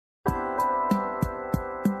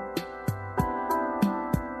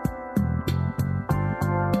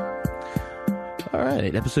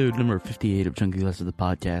right, episode number 58 of Chunky Glasses, the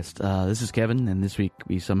podcast. This is Kevin, and this week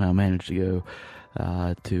we somehow managed to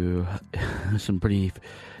go to some pretty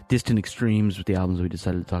distant extremes with the albums we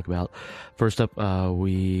decided to talk about. First up,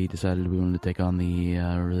 we decided we wanted to take on the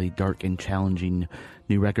really dark and challenging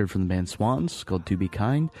new record from the band Swans called To Be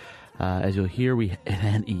Kind. As you'll hear, it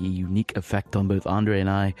had a unique effect on both Andre and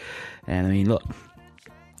I. And I mean, look,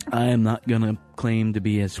 I am not going to claim to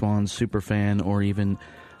be a Swans super fan or even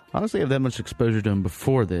honestly have that much exposure to him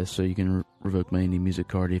before this, so you can revoke my indie music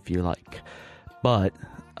card if you like. But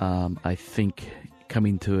I think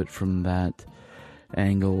coming to it from that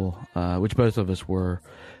angle, which both of us were,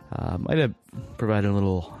 might have provided a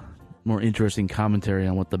little more interesting commentary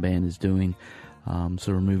on what the band is doing.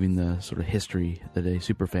 So removing the sort of history that a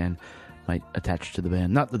superfan might attach to the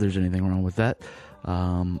band. Not that there's anything wrong with that,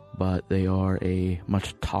 but they are a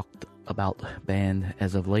much talked about band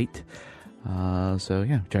as of late. So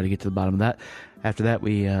yeah, try to get to the bottom of that. After that,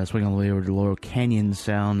 we swing all the way over to Laurel Canyon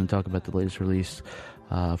Sound and talk about the latest release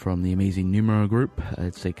from the amazing Numero Group.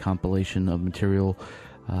 It's a compilation of material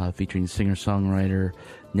featuring singer-songwriter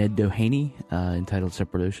Ned Doheny entitled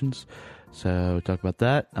Separate Oceans. So talk about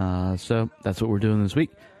that. So that's what we're doing this week.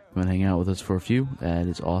 You want to hang out with us for a few? That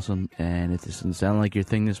is awesome. And if this doesn't sound like your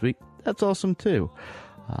thing this week, that's awesome too.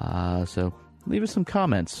 So leave us some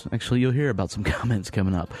comments. Actually, you'll hear about some comments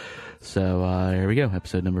coming up. So here we go.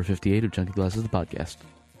 Episode number 58 of Chunky Glasses, the podcast.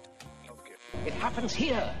 It happens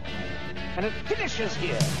here, and it finishes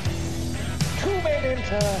here. 2 men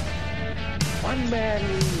enter, 1 man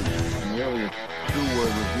leaves. And really, a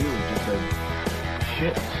 2-word review just said,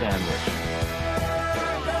 shit sandwich.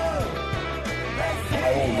 I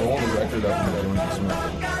will roll the record up and everyone can smell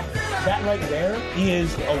it. That right there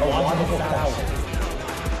is a logical fallacy.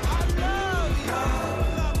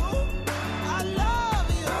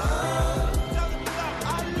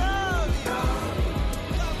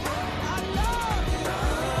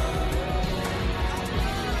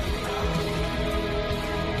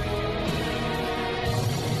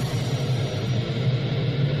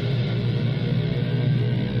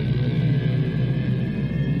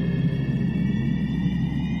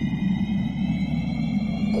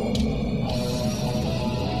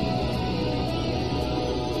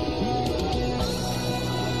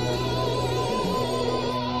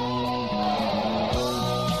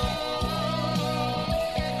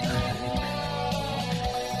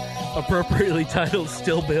 Appropriately titled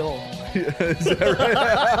Still Bill. Is that right?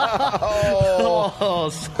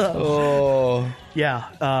 Oh.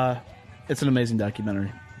 Yeah, it's an amazing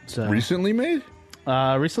documentary. So Recently made?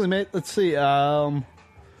 recently made, let's see,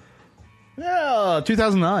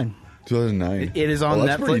 2009. 2009. It is on Well, Netflix.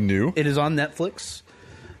 that's pretty new. It is on Netflix.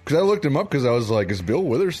 Because I looked him up because I was like, is Bill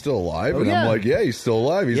Withers still alive? Oh, And yeah. I'm like, yeah, he's still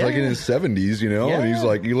alive. He's Yeah. like in his 70s, you know? And he's Yeah.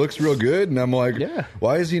 like, he looks real good. And I'm like, Yeah.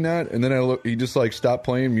 why is he not? And then I look, he just like stopped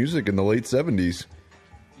playing music in the late 70s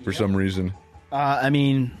for some reason. I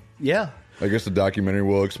mean, yeah. I guess the documentary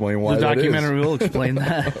will explain why The that is. documentary will explain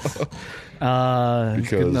that. It's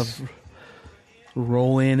good enough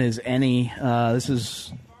roll in as any. This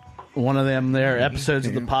is one of them there episodes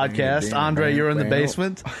of the podcast. Andre, you're in the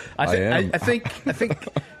basement. I am. I think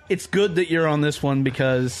it's good that you're on this one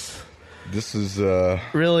because This is,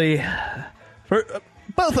 really, for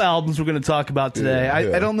both albums we're going to talk about today.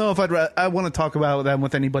 Yeah. I don't know if I want to talk about them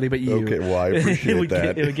with anybody but you. Okay, well, I appreciate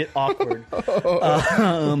that. It would get awkward.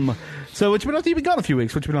 So what you been up to? You've been gone a few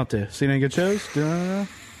weeks. What you been up to? Seen any good shows? not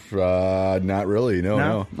really. No.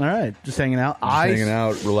 All right, just hanging out. Just hanging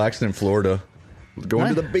out, relaxing in Florida. Going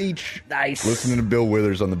to the Nice. beach. Nice. Listening to Bill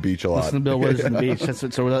Withers on the beach a lot. Listen to Bill Withers on the beach. That's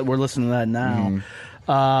it. So we're listening to that now.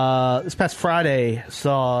 This past Friday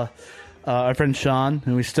saw our friend Sean,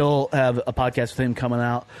 and we still have a podcast with him coming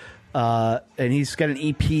out. And he's got an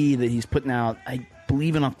EP that he's putting out, I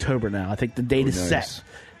believe, in October now. I think the date is nice. set.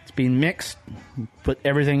 It's being mixed, put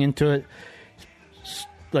everything into it.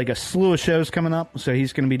 Like a slew of shows coming up, so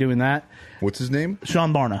he's going to be doing that. What's his name?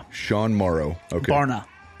 Sean Barna. Sean Morrow. Okay. Barna.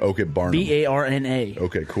 Okay, Barnum. Barna.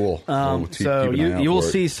 Okay, cool. We'll So keep an eye out you will for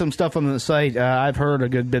it. see some stuff on the site. I've heard a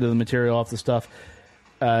good bit of the material off the stuff.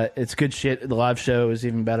 It's good shit. The live show is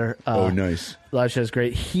even better. Oh, nice. The live show is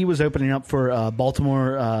great. He was opening up for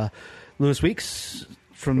Baltimore Lewis Weeks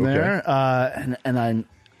from Okay. there, and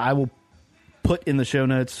I will put in the show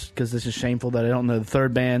notes because this is shameful that I don't know the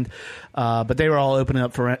third band, but they were all opening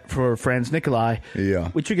up for Franz Nikolai. Yeah.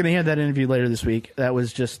 Which you're going to hear that interview later this week. That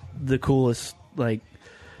was just the coolest, like,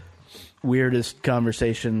 weirdest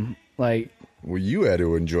conversation. Like, Well, you had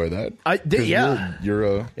to enjoy that. I did, 'Cause yeah. You're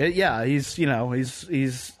a... yeah, he's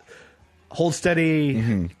Hold Steady,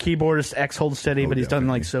 keyboardist, ex Hold Steady, but he's done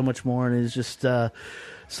definitely. like so much more, and he's just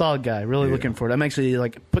solid guy. Really looking for it. I'm actually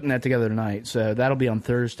like putting that together tonight, so that'll be on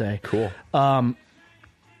Thursday. Cool. You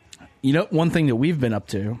know, one thing that we've been up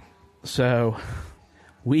to, so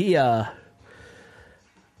we often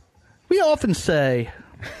say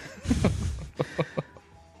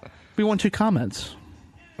we want your comments.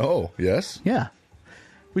 Oh, yes? Yeah.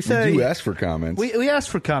 We We say do ask for comments. we ask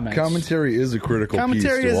for comments. Commentary is a critical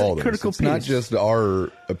Commentary piece is to a all this. critical It's not piece. just our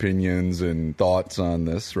opinions and thoughts on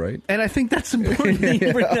this, right? And I think that's important that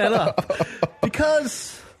you bring that up.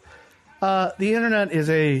 Because the internet is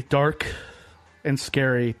a dark and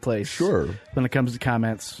scary place. Sure. When it comes to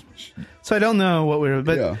comments. So I don't know what we were...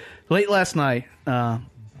 But Yeah. late last night,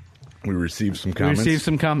 We received some we comments. received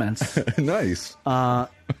some comments. Nice.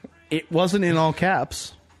 It wasn't in all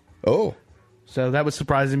caps. Oh. So that was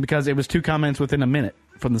surprising because it was 2 comments within a minute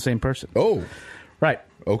from the same person. Oh. Right.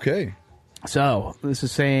 Okay. So this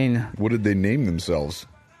is saying, What did they name themselves?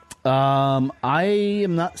 I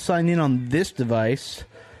am not signed in on this device,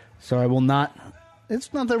 so I will not...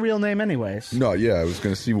 It's not their real name anyways. No, yeah, I was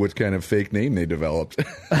going to see what kind of fake name they developed.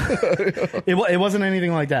 It wasn't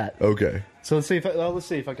anything like that. Okay. So let's see if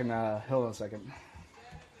I can... hold on a second.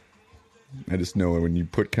 I just know when you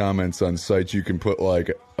put comments on sites, you can put like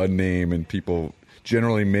a name, and people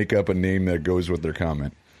generally make up a name that goes with their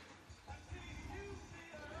comment.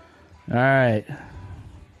 All right.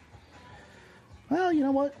 Well, you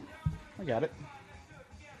know what? I got it.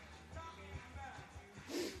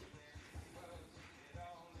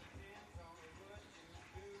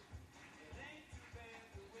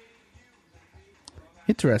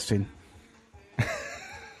 Interesting.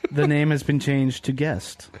 The name has been changed to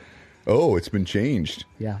guest. Oh, it's been changed.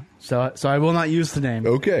 Yeah. So I will not use the name.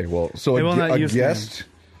 Okay, well, so They will not a use guest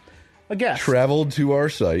A guest. traveled to our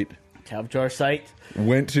site, Tab to our site.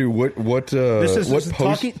 went to what This is what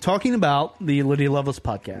post? talking about the Lydia Lovelace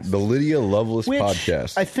podcast. The Lydia Lovelace which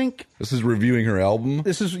podcast. I think This is reviewing her album,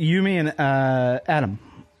 this is Yumi and Adam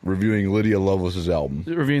reviewing Lydia Lovelace's album.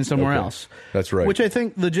 reviewing somewhere Okay. else. That's right. Which I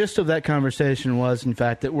think the gist of that conversation was, in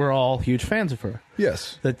fact, that we're all huge fans of her.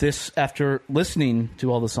 Yes. That this, after listening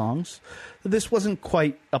to all the songs, that this wasn't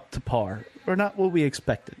quite up to par, or not what we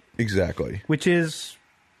expected. Exactly. Which is,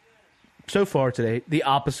 so far today, the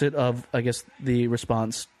opposite of, I guess, the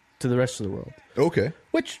response to the rest of the world. Okay.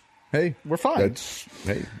 Which, Hey, we're fine.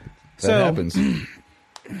 That So- happens.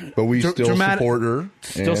 But we still support her.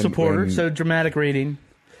 Still support her. So dramatic rating.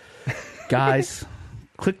 Guys,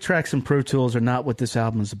 click tracks and Pro Tools are not what this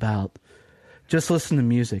album is about. Just listen to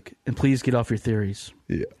music, and please get off your theories.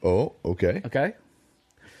 Yeah. Oh, okay. Okay?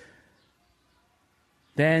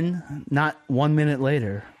 Then, not 1 minute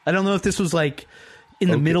later, I don't know if this was like in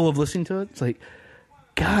the middle of listening to it. It's like,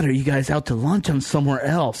 God, are you guys out to lunch on somewhere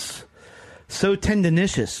else? So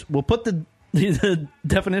tendinicious. We'll put the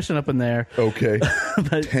definition up in there. Okay.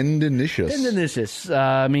 But Tendinicious.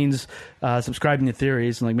 tendinicious means subscribing to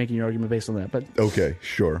theories and like making your argument based on that. But Okay,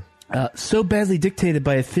 sure. so badly dictated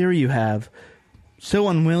by a theory you have, so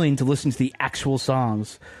unwilling to listen to the actual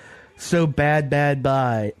songs, so bad.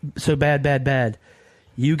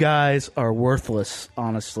 You guys are worthless,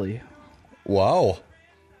 honestly. Wow.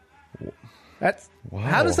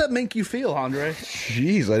 How does that make you feel, Andre?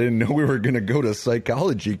 Jeez, I didn't know we were going to go to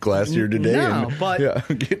psychology class here today. No, and, but yeah,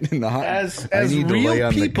 I'm getting in the hot. as I need to real lay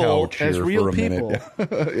on people- the couch as here real for a people-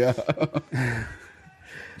 minute. Yeah.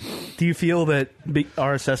 Do you feel that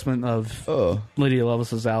our assessment of Lydia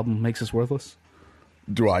Lovelace's album makes us worthless?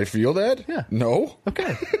 Do I feel that? Yeah. No.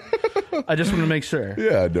 Okay. I just want to make sure.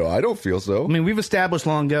 Yeah, no, I don't feel so. I mean, we've established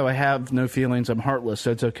long ago I have no feelings, I'm heartless,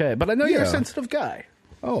 so it's okay. But I know you're a Yeah. sensitive guy.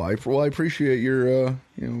 Oh, I appreciate your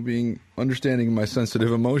being understanding of my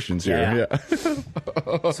sensitive emotions here. Yeah.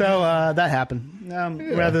 Yeah. So that happened.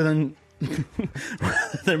 Rather than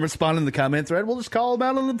responding to the comment thread, we'll just call them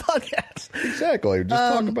out on the podcast. Exactly.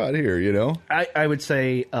 Just talk about it here, you know? I would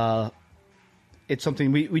say it's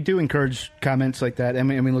something we do encourage comments like that, and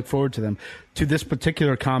we look forward to them. To this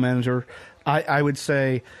particular commenter, I would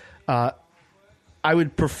say I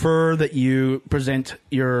would prefer that you present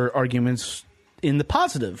your arguments in the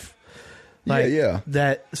positive. Yeah.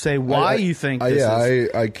 That say why you think this is.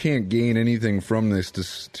 I can't gain anything from this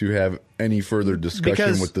to have any further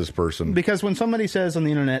discussion with this person. Because when somebody says on the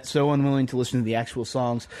internet, so unwilling to listen to the actual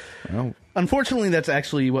songs, Well, unfortunately, that's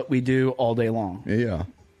actually what we do all day long. yeah,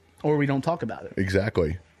 Or we don't talk about it.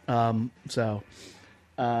 exactly. So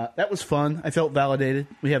that was fun. I felt validated.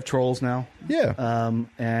 We have trolls now. Yeah.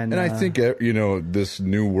 And I think, this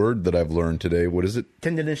new word that I've learned today, what is it?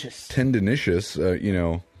 tendinicious.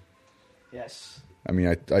 Tendinicious, Yes. I mean,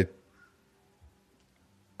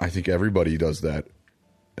 I think everybody does that.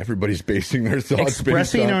 Everybody's basing their thoughts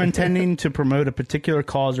Expressing based or on... intending to promote a particular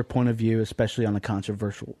cause or point of view, especially on a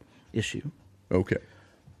controversial issue. Okay.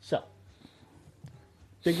 So,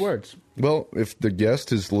 big words. Well, if the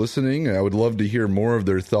guest is listening, I would love to hear more of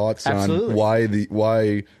their thoughts Absolutely. on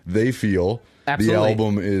why they feel Absolutely. the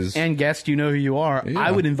album is... And guest, you know who you are. Yeah. I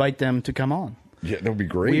would invite them to come on. Yeah, that would be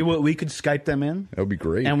great. We could Skype them in. That would be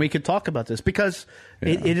great. And we could talk about this because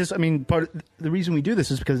it is, I mean, the reason we do this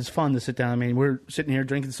is because it's fun to sit down. I mean, we're sitting here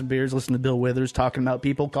drinking some beers, listening to Bill Withers, talking about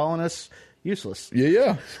people calling us useless.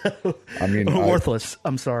 Yeah. I mean... Worthless.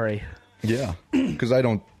 I'm sorry. Yeah. Because I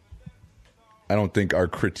don't think our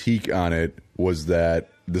critique on it was that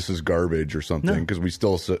this is garbage or something. Because we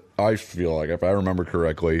still... I feel like, if I remember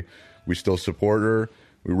correctly, we still support her.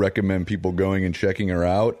 We recommend people going and checking her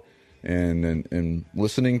out. And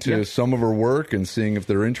listening to some of her work and seeing if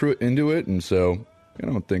they're into it. And so I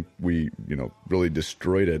don't think we, really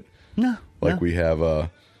destroyed it. No. We have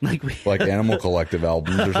like Animal Collective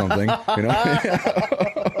albums or something,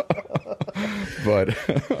 But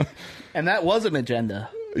and that was an agenda.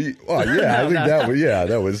 Well, yeah, I think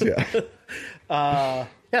that was.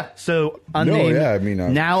 So unnamed, I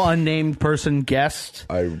mean, now unnamed person guest.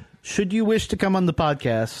 Should you wish to come on the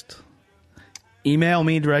podcast, email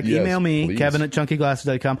me email me, please. Kevin at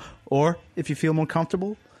chunkyglasses.com, or if you feel more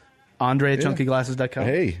comfortable, Andre at chunkyglasses.com.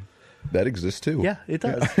 Hey, that exists too. Yeah, it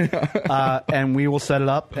does. And we will set it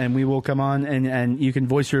up, and we will come on, and you can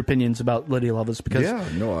voice your opinions about Lydia Lovelace. Because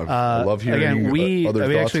I love hearing again, we other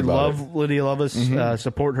thoughts actually about love Lydia Lovelace,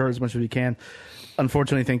 support her as much as we can.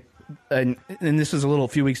 Unfortunately, I think, and this is a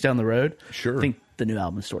few weeks down the road, Sure. I think the new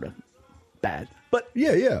album is sort of bad. But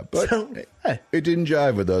but it didn't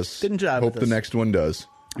jive with us. Hope the next one does.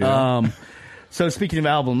 So speaking of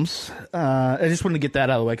albums, I just wanted to get that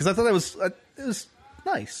out of the way because I thought it was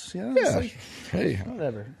nice. Hey,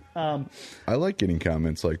 whatever. I like getting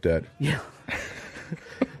comments like that. Yeah.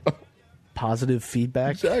 Positive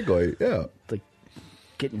feedback. Exactly. Yeah. Like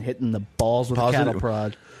getting hit in the balls with a cattle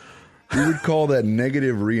prod. We would call that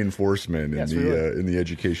negative reinforcement Yes, in the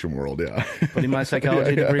education world. Yeah. Putting my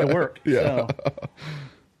psychology degree to work. Yeah.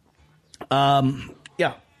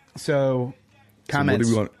 So comments. What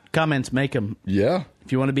do we want? Comments, make them. Yeah.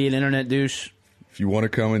 If you want to be an internet douche, if you want to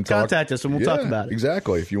come and talk, contact us and we'll talk about it.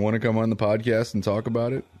 Exactly. If you want to come on the podcast and talk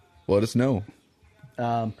about it, let us know.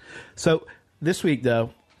 So this week,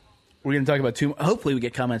 though, we're going to talk about two. Hopefully, we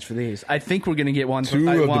get comments for these. I think we're going to get one. Two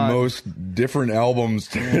of the most different albums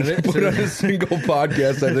to put on a single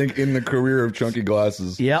podcast, I think, in the career of Chunky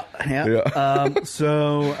Glasses. Yeah.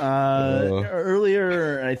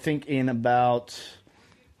 Earlier, I think in about,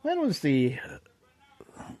 when was the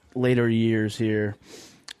later years here?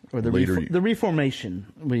 Or the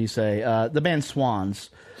reformation, when you say. The band Swans,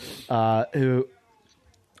 who...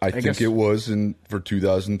 I think it was for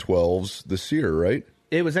 2012's The Seer, right?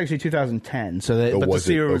 It was actually 2010, but The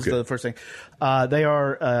Seer was the first thing. They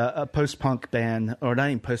are a post-punk band, or not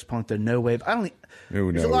even post-punk, they're no-wave.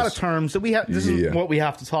 There's a lot of terms that we have. This is what we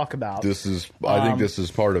have to talk about. I think this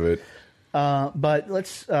is part of it. But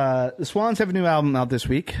the Swans have a new album out this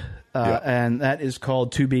week, and that is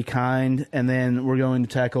called To Be Kind. And then we're going to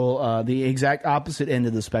tackle the exact opposite end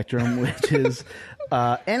of the spectrum, which is...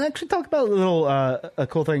 and actually talk about a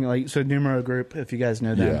cool thing, so Numero Group, if you guys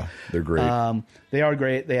know them. Yeah, they're great. They are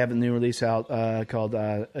great. They have a new release out called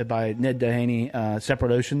by Ned Dehaney,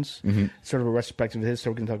 Separate Oceans. Mm-hmm. Sort of a retrospective of his, so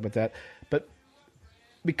we're going to talk about that. But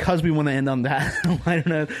because we want to end on that, I don't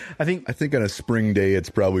know. I think on a spring day, it's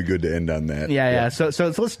probably good to end on that. Yeah. So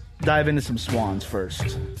let's dive into some Swans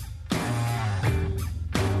first.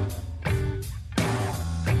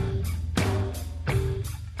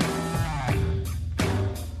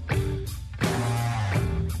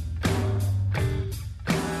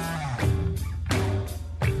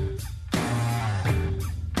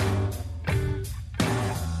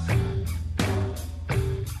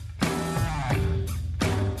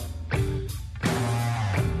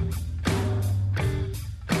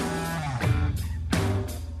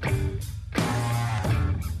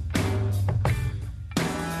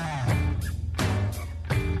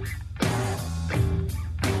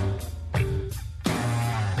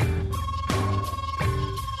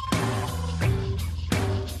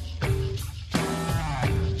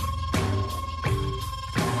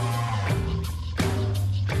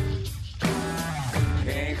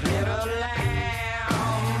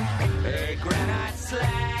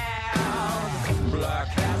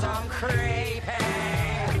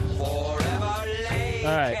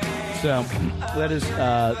 So that is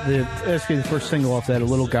the first single off that, A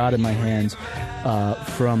Little God in My Hands,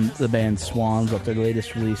 from the band Swans, off their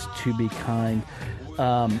latest release, To Be Kind.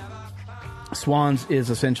 Swans is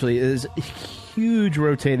essentially a huge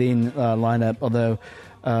rotating lineup, although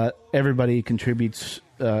everybody contributes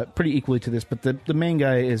pretty equally to this. But the main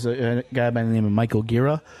guy is a guy by the name of Michael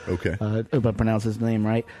Gira. Okay. If I pronounce his name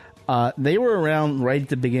right. They were around right at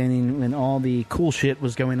the beginning when all the cool shit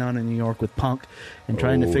was going on in New York with punk and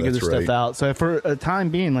trying to figure this stuff out. So for a time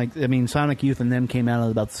being, Sonic Youth and them came out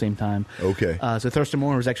at about the same time. Okay. So Thurston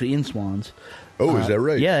Moore was actually in Swans. Oh, is that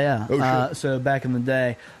right? Yeah. Oh, shit. So back in the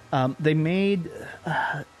day, they made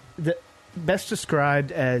the best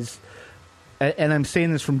described as, and I'm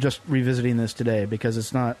saying this from just revisiting this today because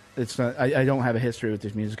it's not. I don't have a history with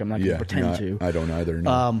this music. I'm not going to pretend to. I don't either.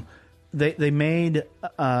 No. They made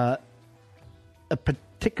a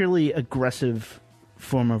particularly aggressive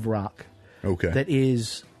form of rock. Okay. That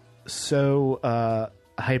is so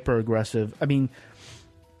hyper aggressive. I mean,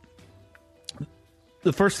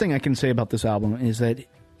 the first thing I can say about this album is that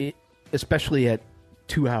it, especially at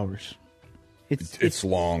 2 hours, it's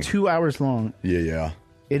long. 2 hours long. Yeah.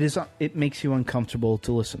 It is. It makes you uncomfortable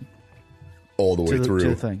to listen all the way through to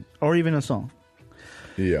the thing, or even a song.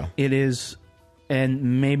 Yeah. It is.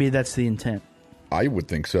 And maybe that's the intent. I would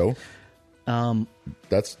think so.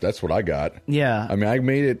 That's what I got. Yeah. I mean, I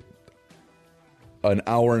made it an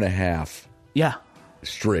hour and a half. Yeah.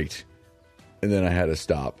 Straight, and then I had to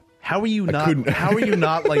stop. How are you not? How are you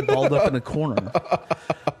not like balled up in a corner?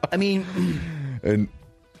 I mean, and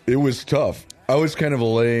it was tough. I was kind of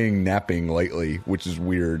napping lightly, which is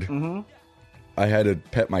weird. Mm-hmm. I had to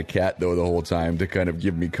pet my cat though the whole time to kind of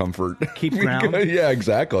give me comfort. Keep ground. Yeah,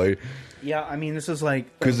 exactly. Yeah, I mean, this is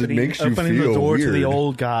like because it makes you opening feel the door weird. to the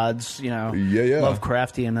old gods, Yeah.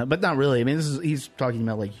 Lovecraftian, but not really. I mean, he's talking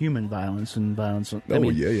about like human violence and violence. I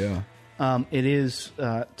mean, yeah. It is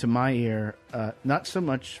to my ear not so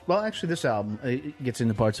much. Well, actually, this album it gets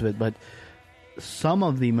into parts of it, but some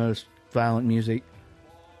of the most violent music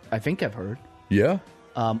I think I've heard. Yeah.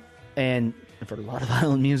 And I've heard a lot of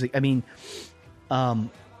violent music. I mean,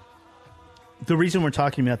 the reason we're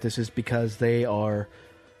talking about this is because they are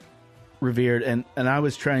revered, and I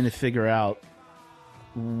was trying to figure out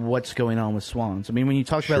what's going on with Swans. I mean, when you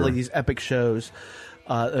talk about like these epic shows,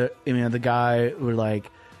 the guy who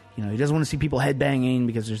like, he doesn't want to see people headbanging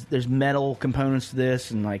because there's metal components to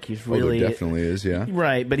this, and like he's really there definitely is, yeah,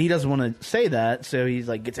 right. But he doesn't want to say that, so he's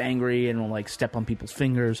like gets angry and will like step on people's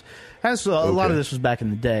fingers. A lot of this was back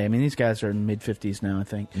in the day. I mean, these guys are in mid-50s now, I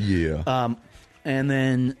think. Yeah. And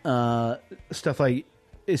then stuff like,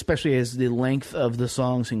 especially as the length of the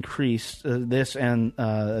songs increased, this and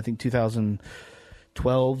I think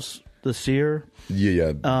 2012's The Seer.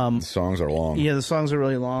 Yeah. The songs are long. Yeah, the songs are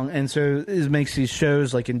really long. And so it makes these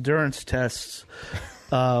shows like endurance tests,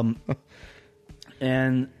 and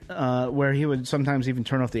where he would sometimes even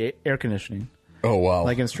turn off the air conditioning. Oh, wow.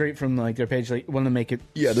 Like, and straight from like their page, like, want to make it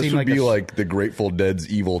this seem would be like the Grateful Dead's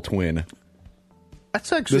evil twin.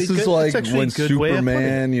 That's actually This is like when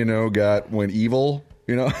Superman, went evil,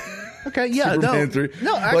 Okay, yeah, Superman 3.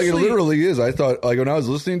 No, actually, like it literally is. I thought, like when I was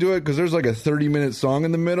listening to it, because there's like a 30-minute song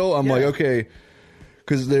in the middle. I'm like, okay,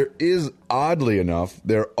 because there is, oddly enough,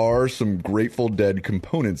 there are some Grateful Dead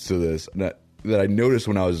components to this that I noticed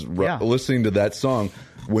when I was listening to that song,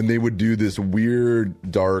 when they would do this weird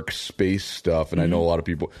dark space stuff, and I know a lot of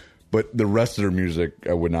people. But the rest of their music,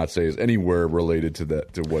 I would not say is anywhere related to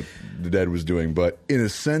what the Dead was doing. But in a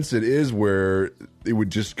sense, it is where it would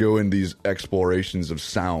just go in these explorations of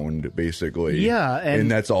sound, basically. Yeah, and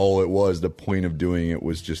that's all it was. The point of doing it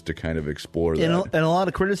was just to kind of explore that. And a lot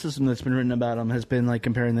of criticism that's been written about them has been like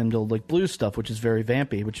comparing them to like blues stuff, which is very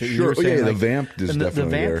vampy. Which you were saying, the vamp is definitely the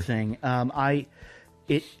vamp there. thing.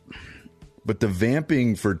 But the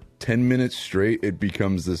vamping for 10 minutes straight, it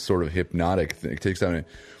becomes this sort of hypnotic thing. It takes on it.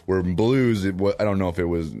 Where in blues, I don't know if it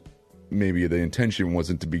was, maybe the intention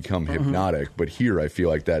wasn't to become hypnotic, but here I feel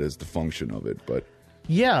like that is the function of it. But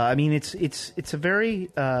yeah, I mean, it's a very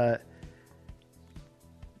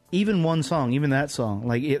even one song, even that song,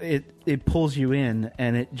 like it pulls you in,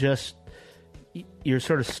 and it just, you're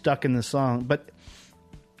sort of stuck in the song. But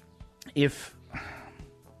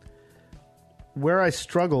where I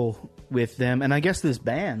struggle with them, and I guess this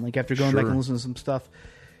band, like after going back and listening to some stuff,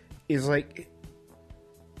 is like,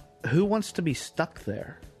 who wants to be stuck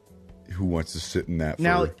there? Who wants to sit in that?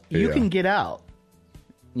 Now, you can get out.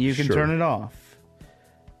 You can turn it off.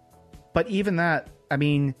 But even that, I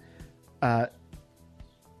mean,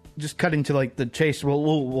 just cutting to like the chase,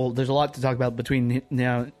 well, there's a lot to talk about between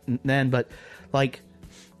now and then, but like,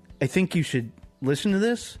 I think you should listen to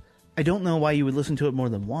this. I don't know why you would listen to it more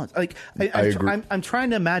than once. Like, I'm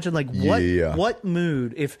trying to imagine like what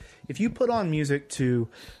mood, if you put on music to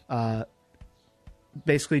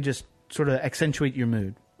basically just sort of accentuate your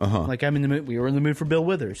mood. Uh-huh. Like I'm in the mood. We were in the mood for Bill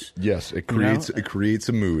Withers. Yes, it creates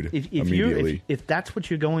a mood immediately. If that's what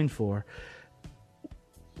you're going for,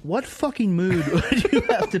 what fucking mood would you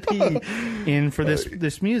have to be in for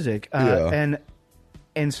this music? And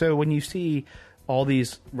so when you see all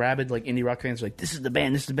these rabid like indie rock fans like this is the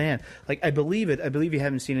band, like I believe it. I believe you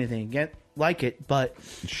haven't seen anything yet like it, but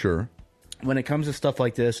sure. When it comes to stuff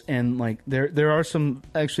like this, and like there are some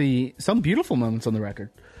beautiful moments on the record,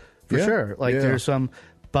 for sure. Like there's some.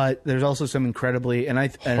 But there's also some incredibly, and I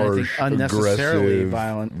think unnecessarily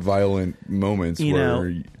violent moments.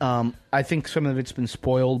 I think some of it's been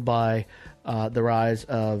spoiled by the rise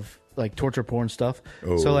of like torture porn stuff.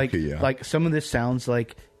 Like some of this sounds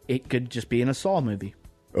like it could just be in a Saw movie.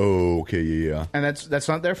 Oh, okay, yeah. And that's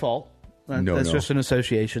not their fault. That's just an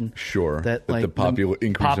association. Sure. That like the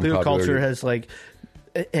popular culture has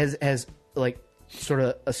sort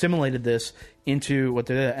of assimilated this into what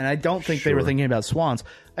they did. And I don't think they were thinking about Swans.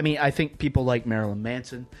 I mean, I think people like Marilyn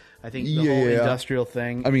Manson. I think the whole industrial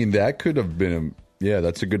thing. I mean, that could have been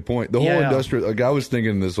that's a good point. The whole industrial, like I was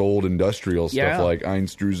thinking this old industrial stuff like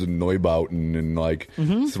Einstürzen Neubauten and like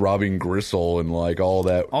Throbbing Gristle and like all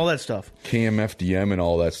that stuff. KMFDM and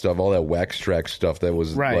all that stuff, all that Wax Trax stuff that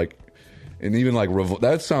was like, and even like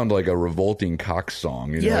that sounded like a revolting cock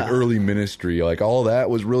song, like early Ministry, like all that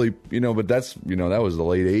was really, but that's, that was the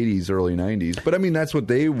late 80s, early 90s. But I mean, that's what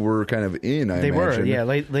they were kind of in, I imagine. They were,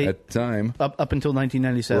 late at the time. Up until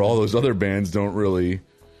 1997. Where all those other bands don't really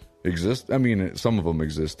exist. I mean, some of them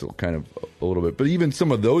exist kind of a little bit. But even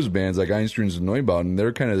some of those bands, like Einstürzen and Neubauten,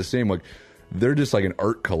 they're kind of the same. Like, they're just like an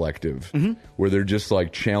art collective where they're just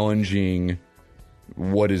like challenging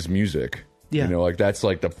what is music. Yeah. Like that's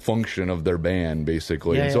like the function of their band,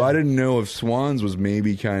 basically. Yeah, so I didn't know if Swans was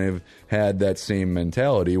maybe kind of had that same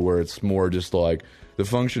mentality where it's more just like the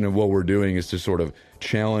function of what we're doing is to sort of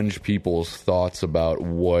challenge people's thoughts about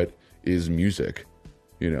what is music,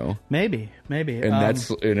 Maybe. And that's,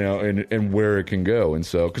 and where it can go. And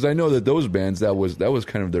so, because I know that those bands, that was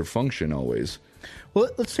kind of their function always. Well,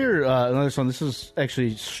 let's hear another song. This is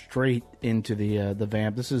actually straight into the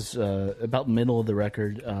vamp. This is about middle of the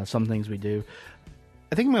record. Some Things We Do.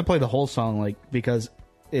 I think I'm going to play the whole song, because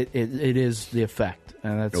it is the effect,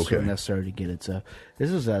 and that's sort of necessary to get it. So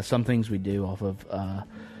this is Some Things We Do off of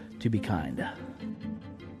To Be Kind.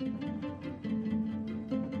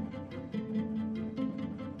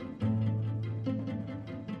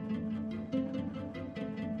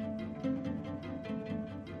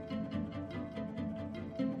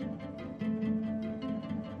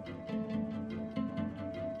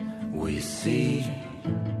 We see,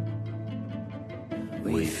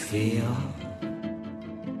 we feel,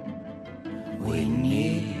 we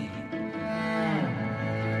need,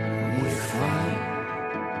 we fight,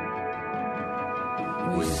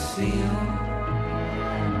 we seal,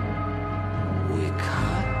 we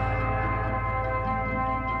cut,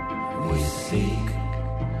 we seek,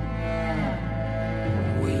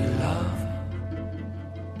 we love,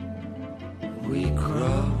 we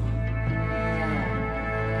grow.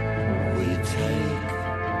 We take,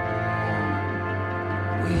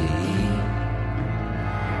 we eat,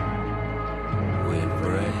 we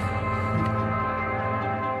break,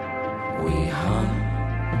 we hum,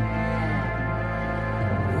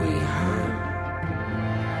 we hurt,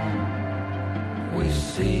 we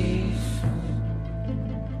seize,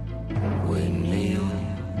 we kneel,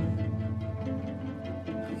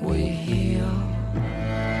 we heal,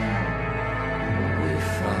 we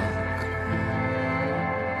fuck.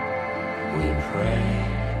 We pray,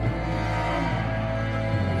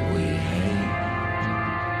 we hate,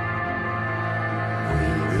 we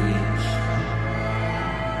reach,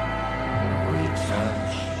 we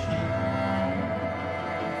touch,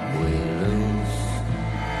 we lose,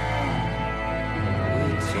 we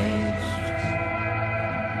taste,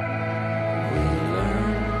 we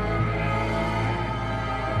learn,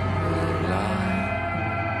 we lie,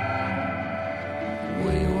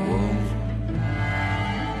 we wound.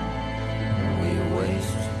 We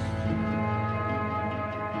waste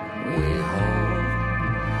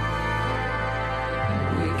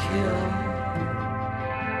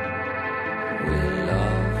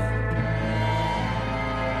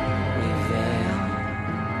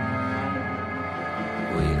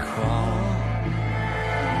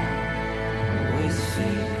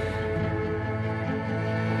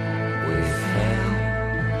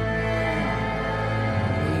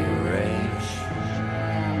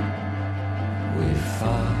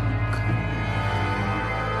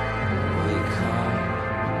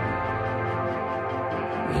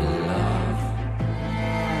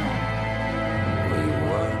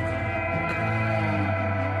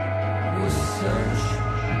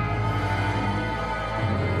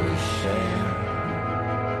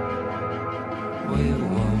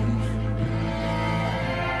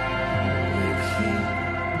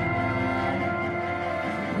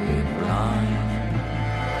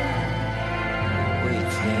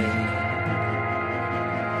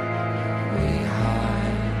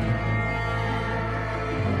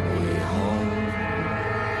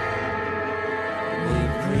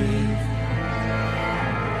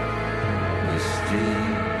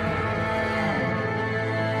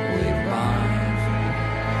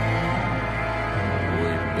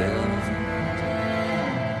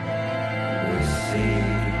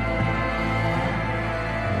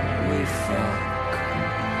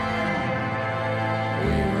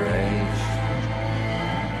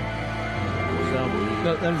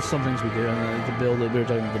that is some things we do. And the build, we were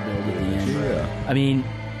talking about the build at the end. Yeah. I mean,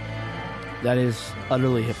 that is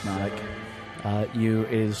utterly hypnotic.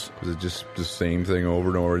 Is it just the same thing over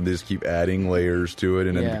and over, and they just keep adding layers to it,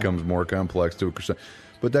 and it becomes more complex to it.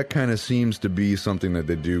 But that kind of seems to be something that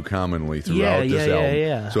they do commonly throughout this album.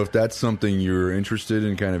 Yeah. So if that's something you're interested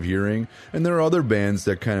in kind of hearing, and there are other bands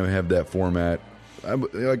that kind of have that format,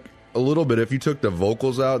 like a little bit. If you took the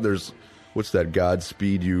vocals out, there's what's that?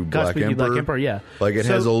 Godspeed You Black Emperor. Yeah. Like it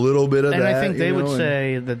has a little bit of and that. And I think they would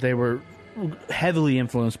say that they were heavily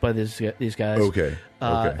influenced by these guys. Okay.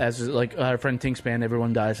 As like our friend Tinkspan,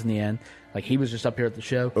 Everyone Dies in the End. Like he was just up here at the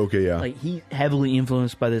show. Okay, yeah. Like he heavily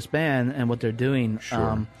influenced by this band and what they're doing.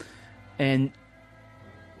 Sure. And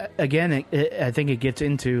again, I think it gets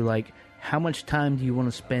into like how much time do you want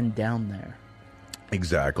to spend down there?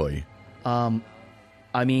 Exactly.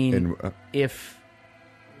 I mean, if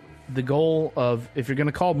the goal of if you're going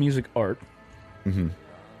to call music art,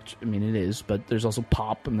 which, I mean it is, but there's also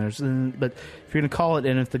pop and but if you're going to call it,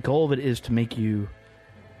 and if the goal of it is to make you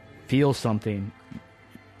feel something,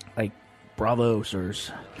 like bravo,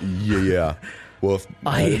 sirs. Yeah. Well,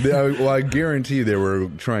 I guarantee they were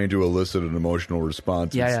trying to elicit an emotional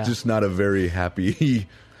response. It's just not a very happy.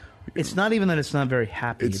 It's not even that it's not very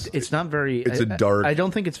happy. It's not very. It's a dark. I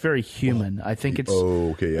don't think it's very human. I think it's.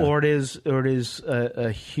 Oh, okay, yeah. Or it is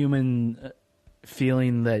a human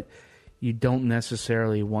feeling that you don't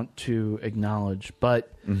necessarily want to acknowledge.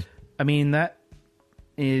 But I mean, that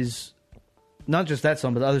is not just that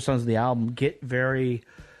song, but the other songs of the album get very,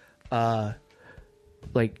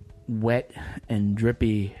 like wet and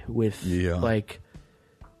drippy with like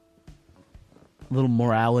little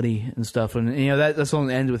morality and stuff, and you know that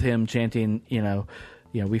song ends with him chanting, you know,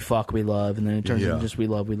 we fuck, we love, and then it turns into just we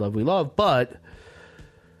love, we love, we love. But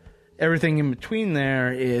everything in between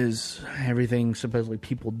there is everything supposedly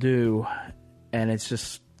people do, and it's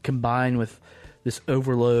just combined with this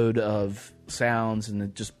overload of sounds, and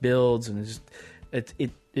it just builds, and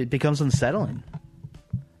it becomes unsettling.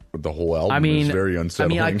 The whole album is very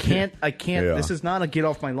unsettling. I mean, I can't. This is not a get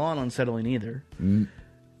off my lawn unsettling either.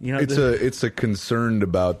 You know, it's a concerned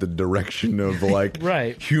about the direction of like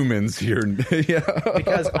humans here.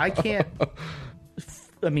 Because I can't.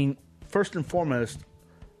 I mean, first and foremost,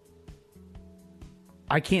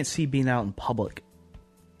 I can't see being out in public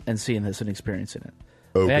and seeing this and experiencing it.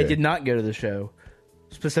 Okay. I did not go to the show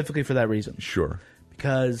specifically for that reason. Sure.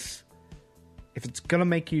 Because if it's gonna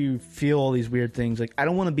make you feel all these weird things, like I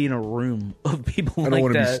don't want to be in a room of people. I don't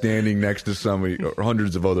want to be standing next to somebody or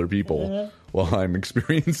hundreds of other people while I'm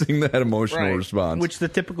experiencing that emotional response. Which the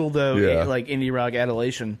typical like indie rock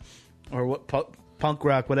adulation or what punk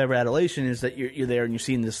rock whatever adulation is that you're there and you're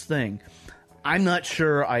seeing this thing. I'm not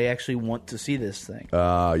sure I actually want to see this thing.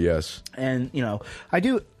 Yes. And you know, I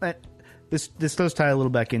do. This does tie a little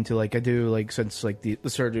back into like I do like since like the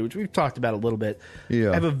surgery, which we've talked about a little bit.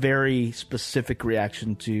 Yeah. I have a very specific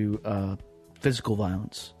reaction to physical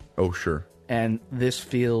violence. Oh, sure. And this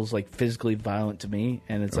feels like physically violent to me,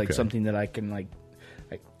 and it's like something that I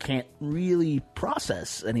can't really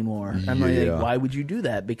process anymore. I'm like, why would you do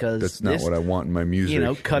that? Because that's not what I want in my music. You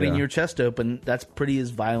know, cutting your chest open, that's pretty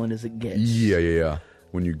as violent as it gets. Yeah.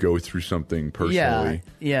 When you go through something personally.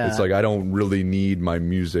 Yeah. It's like I don't really need my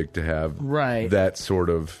music to have that sort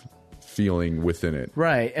of feeling within it.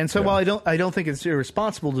 Right. And so while I don't think it's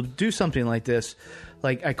irresponsible to do something like this,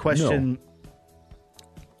 like I question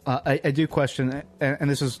I do question, and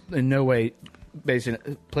this is in no way placing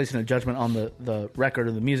a judgment on the record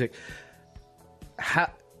or the music.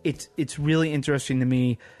 How it's really interesting to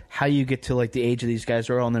me how you get to like the age of these guys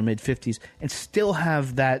who are all in their mid-50s and still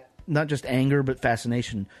have that not just anger but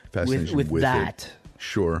fascination with that. It.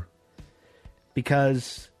 Sure.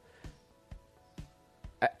 Because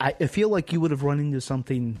I feel like you would have run into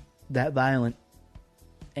something that violent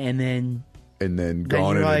and then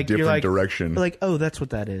gone in a different direction. You're like, oh, that's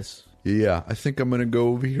what that is. Yeah, I think I'm going to go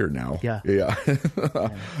over here now. Yeah.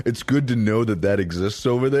 It's good to know that exists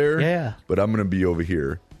over there. Yeah. But I'm going to be over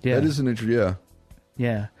here. Yeah. That is an interesting,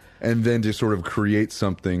 Yeah. And then to sort of create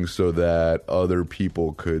something so that other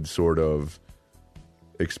people could sort of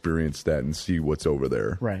experience that and see what's over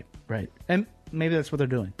there. Right. And maybe that's what they're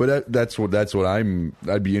doing. But that's what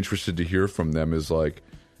I'd be interested to hear from them is like,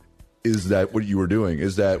 is that what you were doing?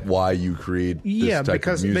 Is that why you create this type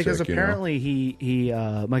of music? Because apparently he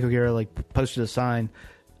Michael Guerra like posted a sign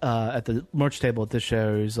at the merch table at this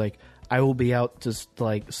show. He's like, I will be out to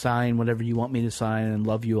like sign whatever you want me to sign and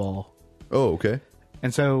love you all. Oh, okay.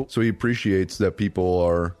 And so he appreciates that people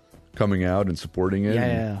are coming out and supporting it.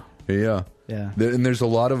 Yeah. Yeah.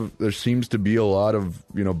 There seems to be a lot of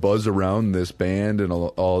buzz around this band and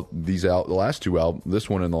all these the last two albums, this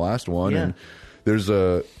one and the last one, Yeah.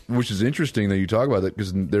 and which is interesting that you talk about that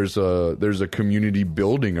because there's a community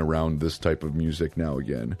building around this type of music now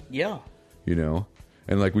again. Yeah.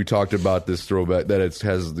 And like we talked about this throwback that it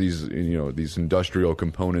has these these industrial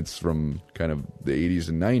components from kind of the 80s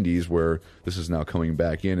and 90s where this is now coming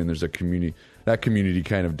back in, and there's a community. That community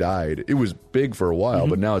kind of died. It was big for a while,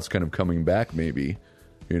 but now it's kind of coming back maybe,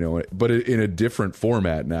 but in a different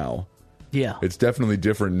format now. Yeah. It's definitely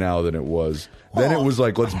different now than it was. Then it was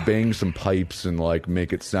like, let's bang some pipes and like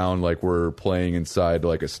make it sound like we're playing inside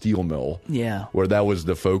like a steel mill. Yeah. Where that was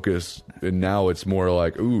the focus. And now it's more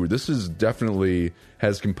like, ooh, this is definitely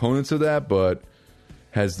has components of that, but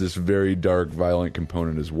has this very dark, violent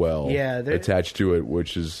component as well. Yeah, attached to it,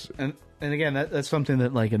 which is and again that's something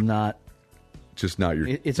that like I'm not. Just not your.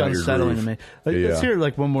 It's not unsettling your to me. Yeah. Let's hear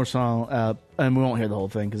like one more song, and we won't hear the whole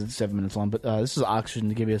thing because it's 7 minutes long. But this is Oxygen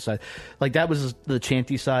to give you a side. Like that was the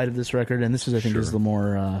chanty side of this record, and this is I think is the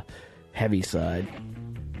more heavy side.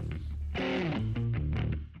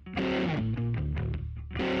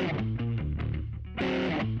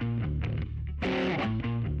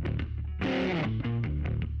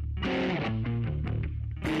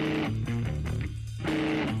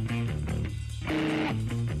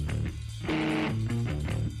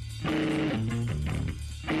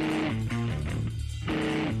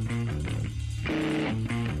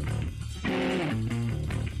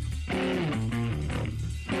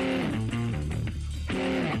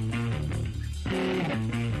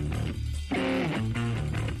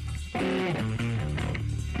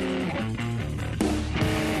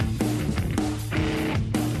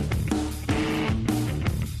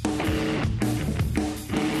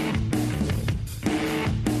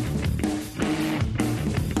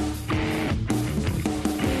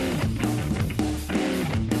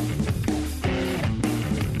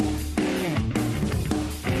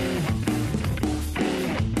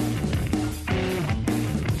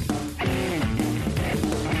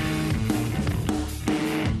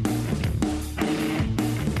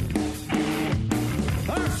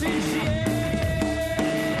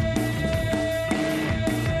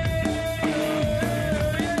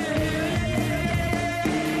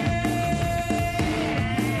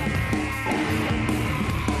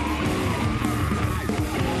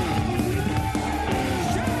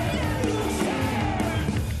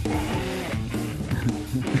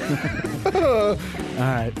 All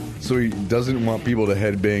right. So he doesn't want people to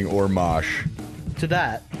headbang or mosh. To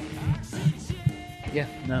that. Yeah,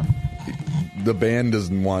 no. The band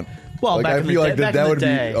doesn't want. Well, like, back I in the feel day- like back that in the would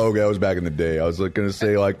day. be. Okay, that was back in the day. I was like going to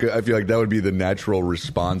say like I feel like that would be the natural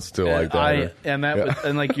response to like that.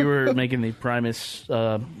 And like you were making the Primus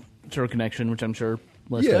sort of connection, which I'm sure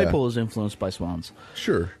Les Yeah. Claypool is influenced by Swans.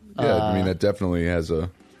 Sure. Yeah, I mean that definitely has a.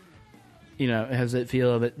 You know, it has that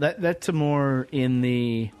feel of it. That's a more in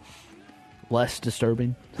the less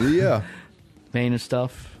disturbing Yeah. vein of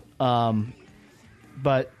stuff.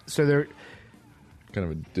 But so they're Kind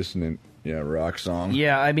of a dissonant, rock song.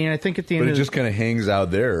 yeah. I mean, I think at the end But it of just kind of hangs out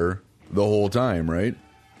there the whole time, right?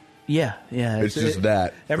 yeah. It's just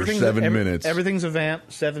that for 7 minutes. Everything's a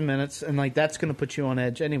vamp, 7 minutes, and like that's going to put you on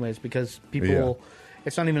edge, anyways, because people. Yeah.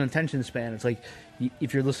 It's not even attention span. It's like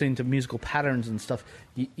if you're listening to musical patterns and stuff,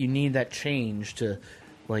 you need that change to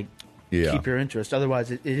like keep your interest. Otherwise,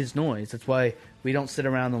 it is noise. That's why we don't sit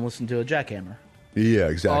around and listen to a jackhammer. Yeah,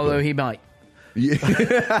 exactly. Although he might.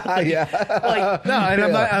 yeah. Like, no, and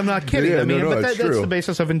I'm not kidding. Yeah, I mean, no, but it's that's true. the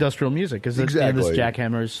basis of industrial music, is Exactly. this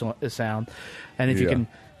jackhammer is sound. And if you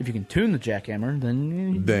can tune the jackhammer,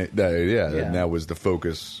 then Then that was the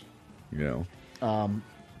focus,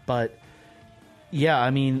 But yeah, I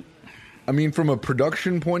mean, from a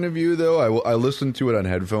production point of view, though, I listened to it on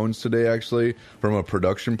headphones today. Actually, from a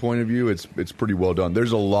production point of view, it's pretty well done.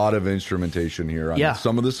 There's a lot of instrumentation here on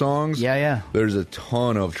some of the songs. Yeah. There's a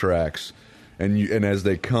ton of tracks, and as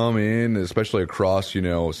they come in, especially across,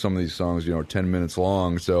 some of these songs, 10 minutes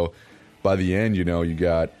long. So by the end, you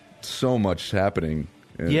got so much happening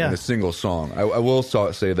in a single song. I will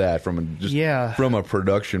say that from a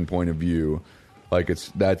production point of view, like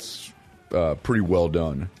that's. Pretty well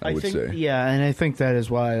done, I would think, say. Yeah, and I think that is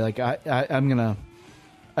why. Like, I'm gonna.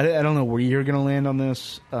 I don't know where you're gonna land on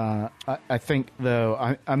this. I think though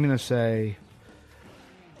I'm gonna say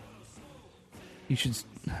you should.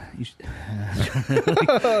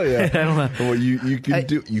 Oh yeah, I don't know. Well, you can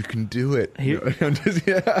do it. I'm just,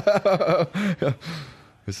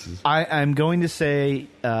 This is. I'm going to say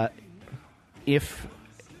if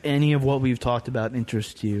any of what we've talked about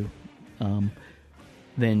interests you,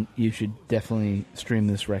 then you should definitely stream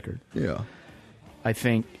this record. Yeah. I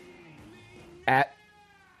think at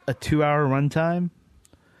a 2-hour runtime,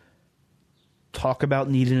 talk about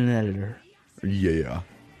needing an editor. Yeah.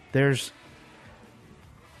 There's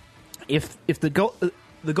if the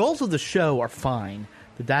goals of the show are fine,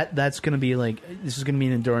 that's going to be like, this is going to be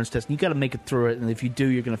an endurance test. And you got to make it through it, and if you do,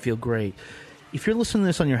 you're going to feel great. If you're listening to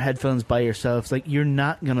this on your headphones by yourself, it's like you're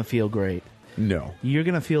not going to feel great. No. You're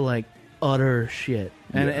going to feel like utter shit.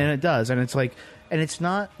 And it does. And it's like, and it's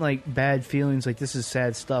not like bad feelings like this is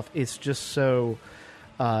sad stuff. It's just so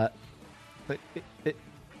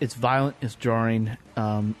it's violent, it's jarring.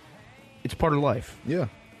 It's part of life. Yeah.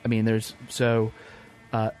 I mean, there's so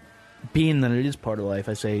being that it is part of life,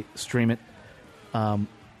 I say stream it. And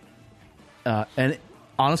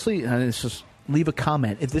honestly, it's just leave a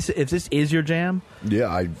comment if this is your jam. Yeah,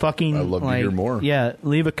 I love to hear more. Yeah,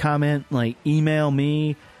 leave a comment, like email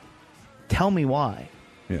me, tell me why.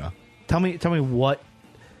 Yeah, tell me what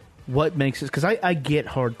makes it, because I get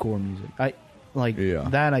hardcore music. I like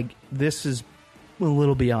that. This is a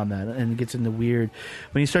little beyond that, and it gets into weird.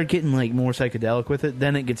 When you start getting like more psychedelic with it,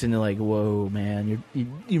 then it gets into like, whoa, man,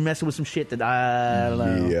 you're messing with some shit that I don't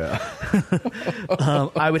know. Yeah.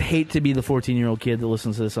 I would hate to be the 14-year-old kid that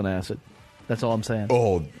listens to this on acid. That's all I'm saying.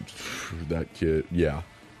 Oh, that kid. Yeah.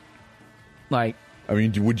 Like, I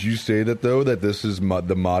mean, would you say that though, that this is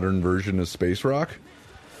the modern version of space rock?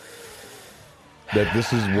 That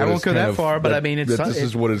this is what I won't go that far, but I mean, this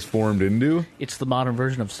is what it's formed into. It's the modern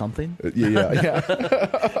version of something. Yeah.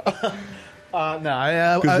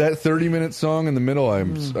 No, because that 30-minute song in the middle, I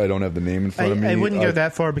don't have the name in front of me. I wouldn't go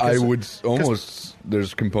that far, because I would almost.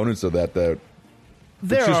 There's components of that there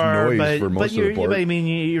it's just are, noise for most of the part. I mean,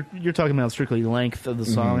 you're talking about strictly length of the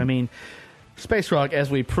song. Mm-hmm. I mean, space rock, as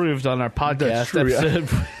we proved on our podcast, true, episode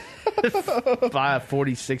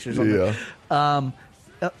 546 or something. Yeah.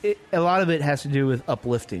 A lot of it has to do with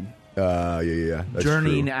uplifting. Yeah. That's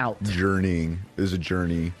journeying true. out. Journeying is a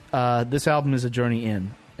journey. This album is a journey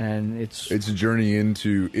in, and it's a journey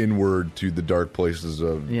inward to the dark places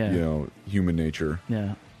of human nature.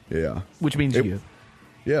 Yeah. Which means you.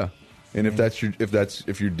 Yeah. And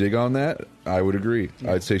if you dig on that, I would agree.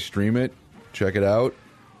 Yeah. I'd say stream it, check it out,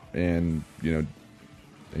 and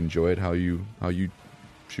enjoy it how you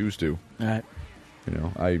choose to. All right.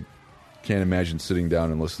 I can't imagine sitting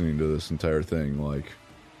down and listening to this entire thing like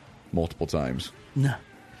multiple times. No.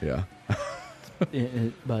 Yeah.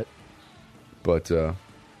 But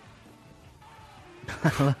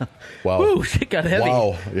wow. Woo, shit got heavy.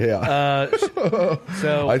 Wow. Yeah.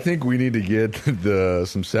 So I think we need to get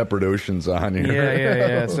some Separate Oceans on here.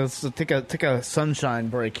 Yeah. So let's take a sunshine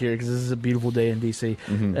break here, because this is a beautiful day in DC,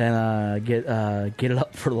 and get it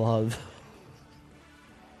up for love.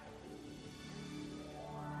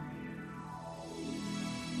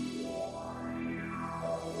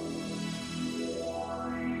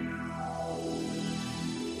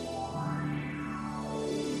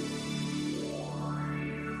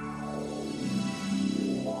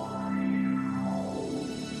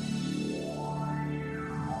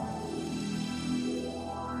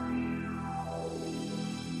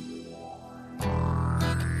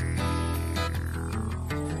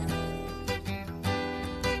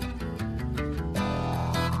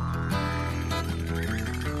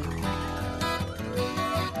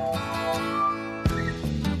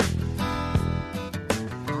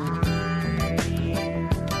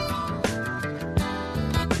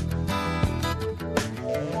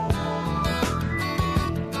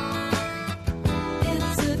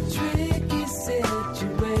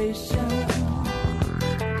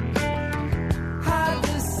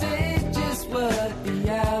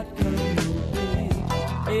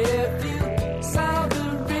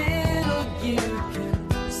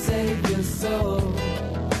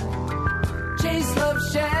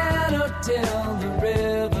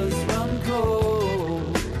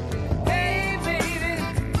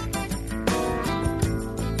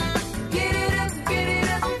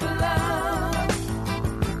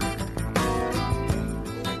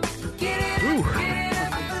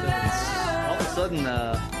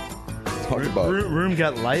 Room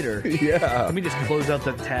got lighter. Yeah. Let me just close out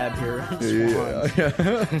the tab here. Yeah.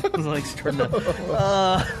 It's like starting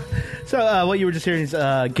to. So what you were just hearing is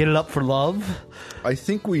 "Get It Up for Love." I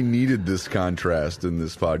think we needed this contrast in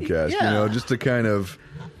this podcast. Yeah. Just to kind of.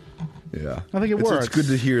 Yeah. I think it works. It's good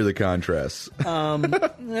to hear the contrasts.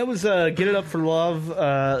 That was "Get It Up for Love,"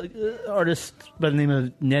 artist by the name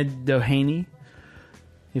of Ned Doheny.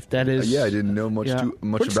 If that is, I didn't know much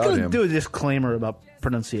We're just about gonna him. do a disclaimer about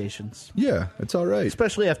pronunciations. Yeah, it's all right.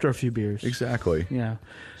 Especially after a few beers. Exactly. Yeah.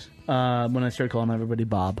 when I started calling everybody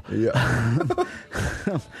Bob. Yeah.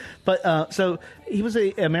 But so he was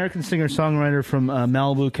an American singer-songwriter from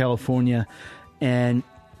Malibu, California, and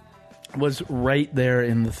was right there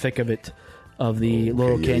in the thick of it, of the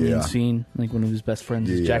Laurel Canyon scene. Like one of his best friends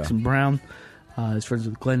is Jackson Brown. His friends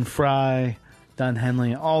with Glenn Fry, Don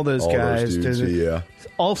Henley, all those guys. Those dudes,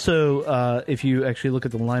 Also, if you actually look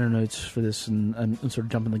at the liner notes for this, and I'm sort of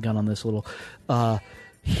jumping the gun on this a little,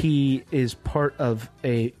 he is part of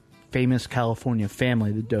a famous California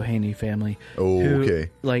family, the Doheny family, who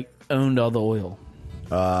like owned all the oil.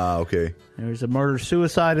 Okay. There was a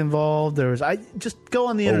murder-suicide involved. There was. I just go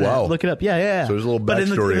on the internet, look it up. Yeah. So there's a little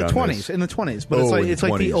backstory in the 20s, but it's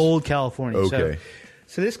like the old California. Okay.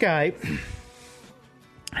 So this guy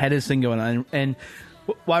had his thing going on, and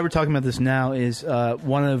why we're talking about this now is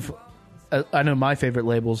one of I know my favorite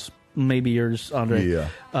labels, maybe yours, Andre.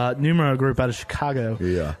 Yeah. Numero Group out of Chicago.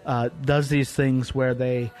 Yeah. Does these things where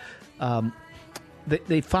they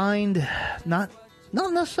find not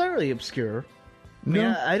necessarily obscure. No.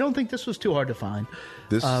 Yeah, I don't think this was too hard to find.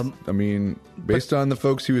 This, I mean, based on the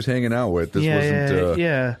folks he was hanging out with, this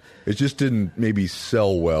wasn't. It just didn't maybe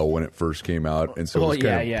sell well when it first came out, and so it was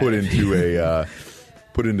kind of put into a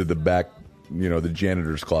put into the back, the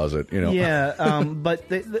janitor's closet. Yeah, but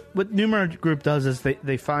what Numero Group does is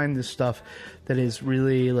they find this stuff that is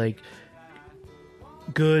really like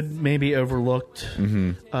good, maybe overlooked,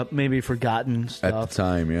 maybe forgotten stuff at the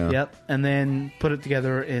time. Yeah. Yep, and then put it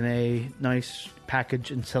together in a nice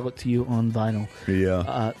package and sell it to you on vinyl.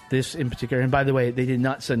 Yeah. This in particular, and by the way, they did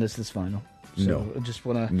not send us this vinyl. So No. I just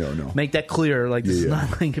want to No. make that clear. Like this is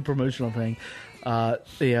not like a promotional thing.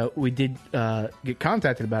 We did get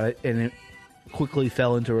contacted about it, and it quickly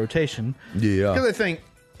fell into rotation. Yeah. Because I think,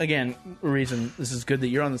 again, the reason this is good that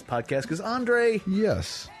you're on this podcast, because Andre,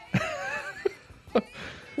 Yes.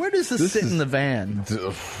 where does this sit in the van?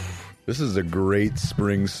 This is a great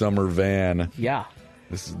spring summer van. Yeah.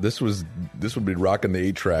 This would be rocking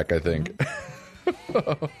the 8-track, I think.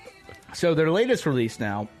 So their latest release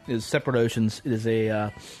now is Separate Oceans. It is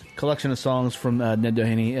a collection of songs from Ned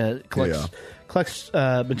Doheny. Collects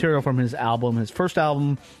material from his album, his first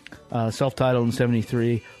album, self-titled in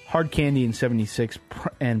 73, Hard Candy in 76,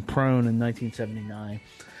 and Prone in 1979.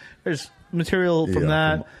 There's material from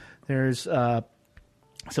that. There's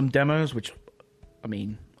some demos, which, I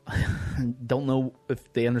mean, don't know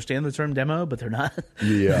if they understand the term demo, but they're not.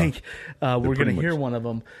 Yeah. We're going to hear one of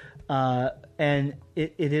them. And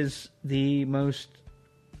it is the most,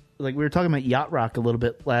 like we were talking about yacht rock a little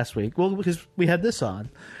bit last week. Well, because we had this on.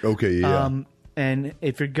 Okay, yeah. And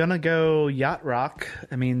if you're going to go yacht rock,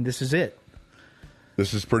 I mean, this is it.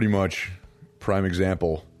 This is pretty much prime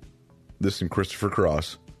example. This and Christopher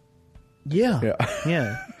Cross. Yeah.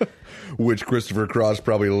 Which Christopher Cross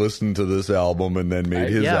probably listened to this album and then made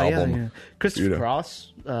his album. Yeah. Christopher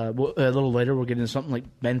Cross, a little later, we'll get into something like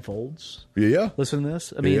Ben Folds. Yeah. Listen to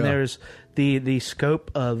this. I mean, there's the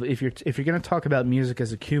scope of, if you're going to talk about music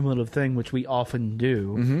as a cumulative thing, which we often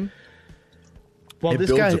do. Mm-hmm. Well, it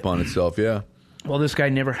builds upon itself, yeah. Well, this guy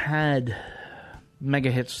never had mega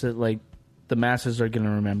hits that, like, the masses are going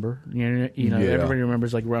to remember. Everybody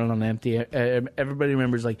remembers, like, Running on Empty. Everybody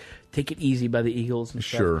remembers, like, Take It Easy by the Eagles and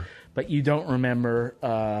stuff. Sure. But you don't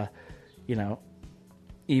remember,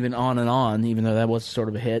 even On and On, even though that was sort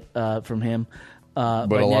of a hit from him.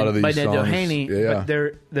 But a lot of these by Ned songs, Doheny, but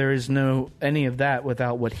there is no any of that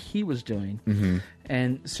without what he was doing. Mm-hmm.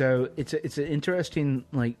 And so it's an interesting,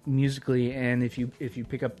 like, musically, and if you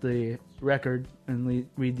pick up the record and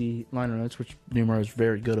read the liner notes, which Numero is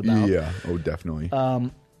very good about. Yeah, definitely.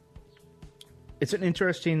 It's an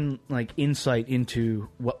interesting, like, insight into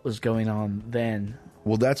what was going on then.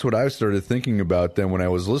 Well, that's what I started thinking about then when I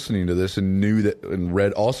was listening to this and knew that and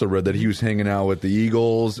read that he was hanging out with the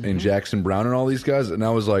Eagles and Jackson Brown and all these guys, and I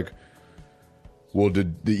was like, well,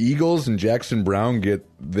 did the Eagles and Jackson Brown get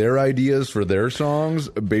their ideas for their songs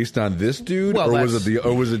based on this dude, well, or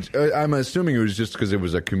was it? I'm assuming it was just because it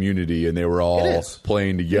was a community and they were all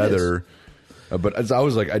playing together. But as I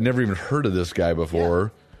was like, I'd never even heard of this guy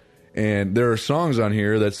before, and there are songs on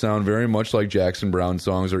here that sound very much like Jackson Brown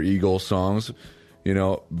songs or Eagles songs,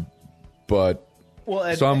 But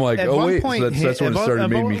so I'm like, oh wait, so that's when it started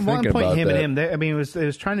made me think about him that. And him, I mean, it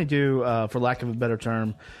was trying to do, for lack of a better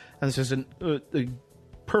term, and this isn't a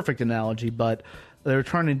perfect analogy, but They were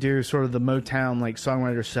trying to do sort of the Motown like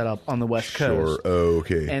songwriter setup on the West Coast. Sure. Oh,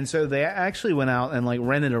 okay. And so they actually went out and like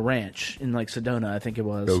rented a ranch in like Sedona, I think it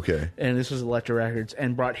was. Okay. And this was Elektra Records,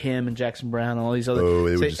 and brought him and Jackson Brown and all these other. Oh,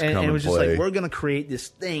 they would just and come it and was just play. like, we're going to create this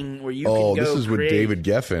thing where you can Oh, go. this is with create. David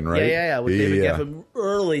Geffen, right? Yeah, with David Geffen,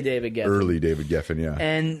 early David Geffen. Early David Geffen, yeah.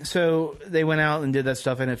 And so they went out and did that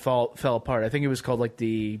stuff, and it fell apart. I think it was called like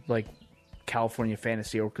the California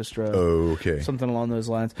Fantasy Orchestra. Oh, okay. Something along those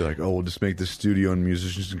lines. They're like, oh, we'll just make this studio and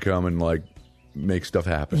musicians can come and like make stuff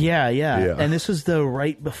happen. Yeah. Yeah. And this was though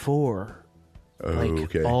right before.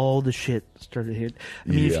 Okay. All the shit started hitting. I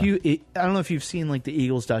mean, I don't know if you've seen like the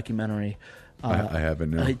Eagles documentary. I haven't.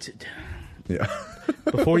 No. Yeah.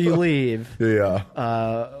 Before you leave, Yeah.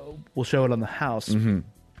 we'll show it on the house.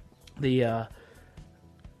 The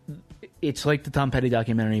it's like the Tom Petty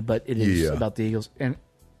documentary, but it is about the Eagles, and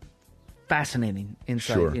fascinating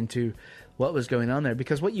insight into what was going on there,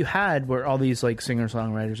 because what you had were all these like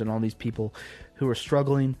singer-songwriters and all these people who were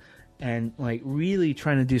struggling and like really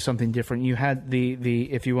trying to do something different. You had the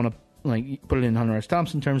if you want to like put it in Hunter S.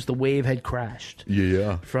 Thompson terms, the wave had crashed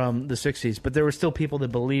from the 60s, but there were still people that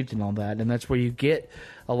believed in all that, and that's where you get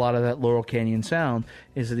a lot of that Laurel Canyon sound,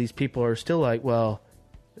 is that these people are still like, well,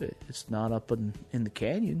 it's not up in the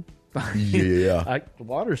canyon. Yeah. The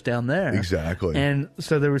water's down there. Exactly. And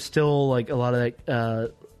so there was still like a lot of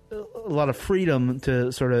that, a lot of freedom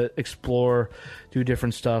to sort of explore, do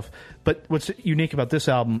different stuff. But what's unique about this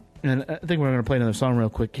album, and I think we're going to play another song real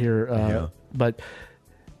quick here, but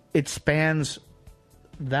it spans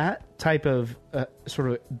that type of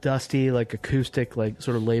sort of dusty, like acoustic, like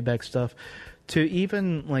sort of laid-back stuff, to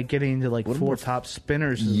even like getting into like four top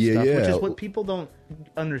spinners and stuff, which is what people don't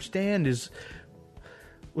understand is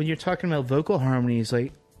when you're talking about vocal harmonies,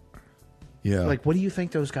 like what do you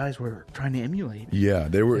think those guys were trying to emulate? Yeah,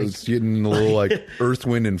 they were getting a little like Earth,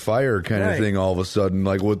 Wind, and Fire kind of thing all of a sudden,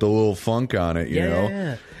 like with the little funk on it, you know?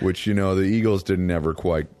 Yeah. Which, you know, the Eagles they never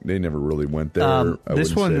really went there.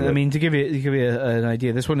 This one, I mean, to give you an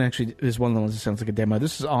idea, this one actually is one of the ones that sounds like a demo.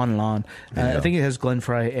 This is On and On. I think it has Glenn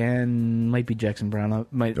Frey and might be Jackson Brown. I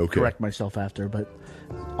might correct myself after, but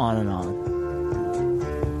On and On.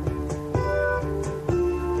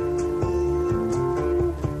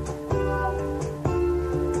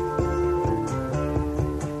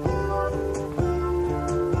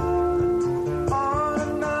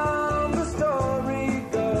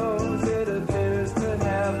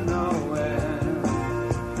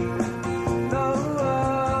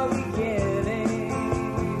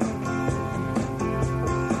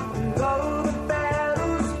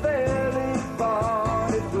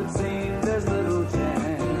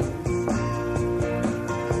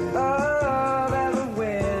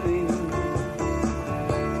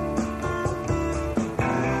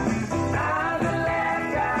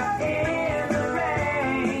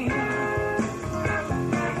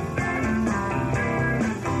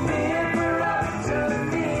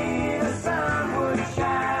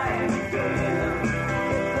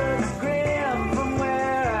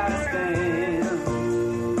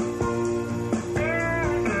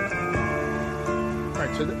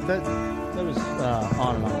 That was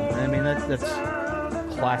On and On. I mean, that's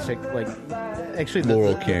classic, like, actually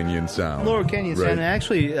Laurel Canyon sound. Laurel Canyon sound. And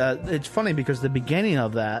actually, it's funny because the beginning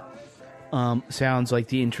of that sounds like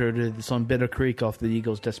the intro to the song Bitter Creek off the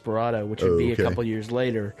Eagles' Desperado, which would be a couple years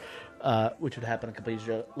later, which would happen a couple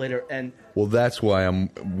years later. And well, that's why I'm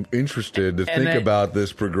interested to think about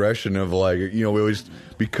this progression of, like, you know, we always,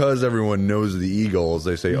 because everyone knows the Eagles,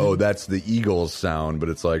 they say, oh, that's the Eagles sound, but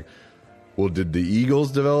it's like, well, did the Eagles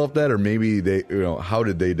develop that, or maybe they, you know, how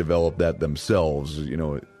did they develop that themselves? You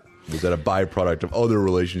know, was that a byproduct of other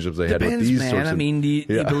relationships they had with these man. sorts of? I mean, do you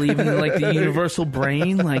believe in like the universal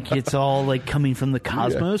brain, like it's all like coming from the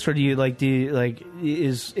cosmos, or do you like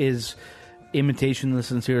is imitation the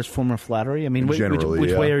sincerest form of flattery? I mean, which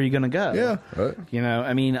way are you going to go? Yeah, you know,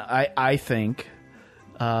 I mean, I think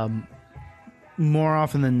more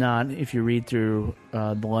often than not, if you read through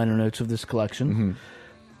the liner notes of this collection.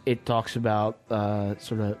 It talks about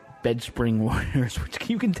sort of bed spring warriors, which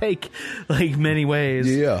you can take like many ways.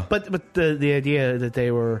 Yeah. But the idea that they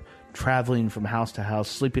were traveling from house to house,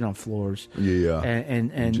 sleeping on floors. Yeah.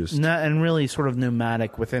 And really sort of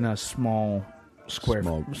nomadic within a small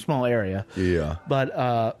area. Yeah. But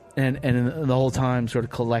and the whole time sort of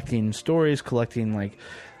collecting stories, collecting like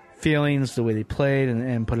feelings, the way they played,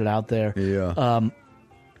 and put it out there. Yeah.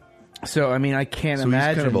 So, I mean, I can't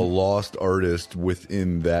imagine. He's kind of a lost artist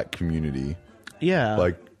within that community. Yeah.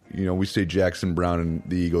 Like, you know, we say Jackson Brown and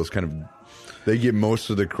the Eagles kind of, they get most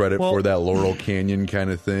of the credit for that Laurel Canyon kind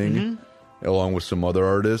of thing, along with some other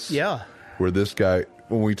artists. Yeah. Where this guy,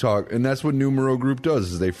 when we talk, and that's what Numero Group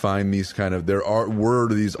does, is they find these kind of, were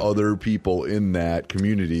these other people in that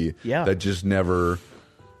community that just never,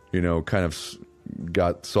 kind of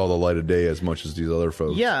saw the light of day as much as these other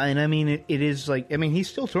folks. Yeah, and I mean, it is like, I mean, he's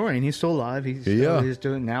still touring. He's still alive. He's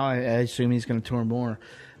doing, now I assume he's going to tour more.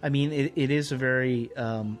 I mean, it is a very, I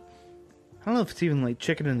don't know if it's even like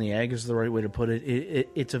chicken and the egg is the right way to put it.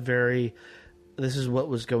 It's a very, this is what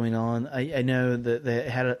was going on. I know that they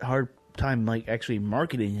had a hard time, like, actually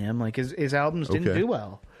marketing him. Like, his albums didn't do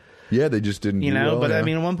well. Yeah, they just didn't do well. But I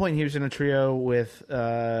mean, at one point he was in a trio with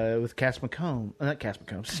Cass McComb. Not Cass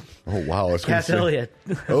McComb. Oh, wow. Cass Elliot.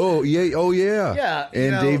 Oh, yeah. Yeah.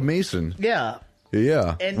 And Dave Mason. Yeah.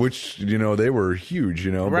 Yeah. And, which, they were huge,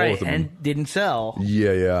 right, both of them. and didn't sell.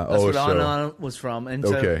 Yeah. That's what On and On was from. And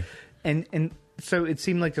so, okay. And so it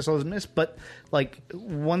seemed like this all was missed. But, like,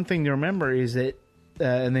 one thing to remember is that,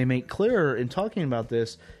 and they make clear in talking about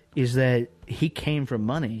this, is that he came from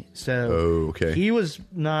money. So he was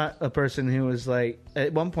not a person who was like,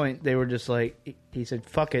 at one point they were just like, he said,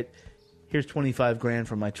 fuck it, here's $25,000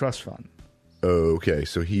 from my trust fund. Oh, okay.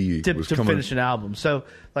 So he was to finish an album. So,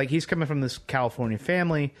 like, he's coming from this California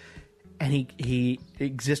family, and he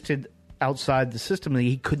existed outside the system.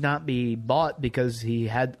 He could not be bought because he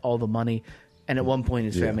had all the money, and at one point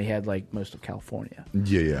his family had, like, most of California.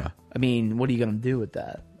 Yeah. I mean, what are you going to do with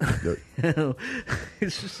that?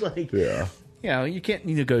 It's just like, you can't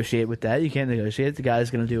negotiate with that. You can't negotiate. The guy's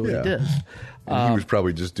going to do what he does. And he was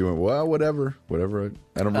probably just doing, whatever.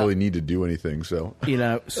 I don't really need to do anything, so.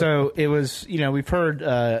 So it was, we've heard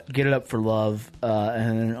Get It Up for Love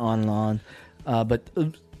and then on and on. But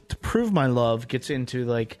To Prove My Love gets into,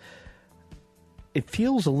 like, it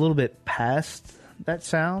feels a little bit past that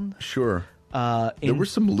sound. Sure. There were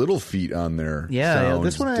some Little Feet on there. Yeah.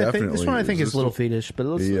 This one I think is Little Feetish,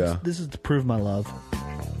 but this is To Prove My Love.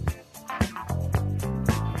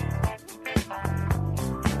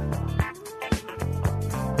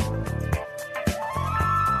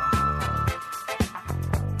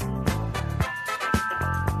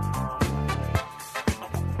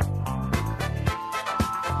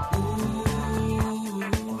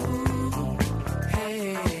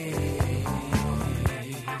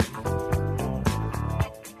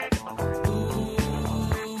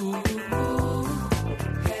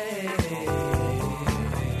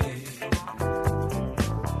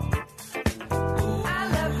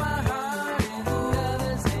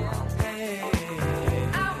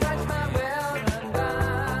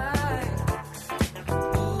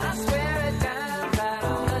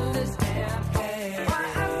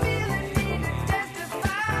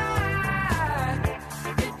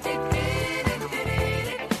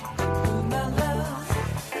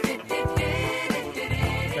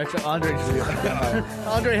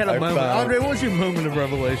 Andre had a moment. Andre, what was your moment of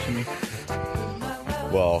revelation?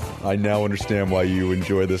 Well, I now understand why you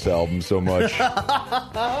enjoy this album so much.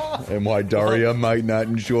 And why Daria might not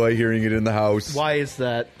enjoy hearing it in the house. Why is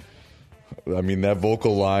that? I mean, that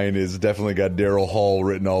vocal line is definitely got Daryl Hall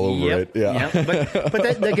written all over it. Yeah. But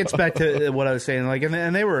that gets back to what I was saying. Like,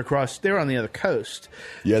 and they were on the other coast.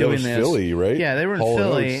 Yeah, that was Philly, right? Yeah, they were in Hall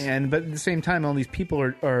Philly, but at the same time, all these people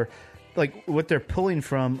are like, what they're pulling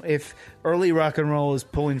from. If early rock and roll is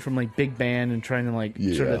pulling from, like, big band and trying to, like,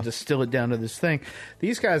 sort of distill it down to this thing,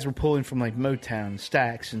 these guys were pulling from, like, Motown,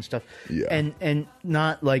 Stax, and stuff. Yeah. And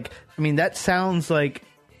not like, I mean, that sounds like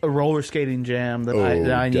a roller skating jam that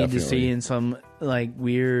I need to see in some, like,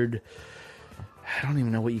 weird, I don't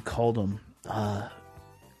even know what you called them,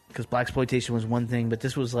 because blaxploitation was one thing, but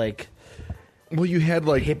this was like, well, you had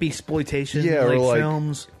like hippie exploitation, like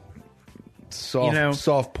films,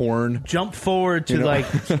 soft porn. Jump forward to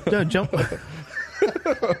jump.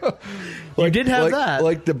 You did have that,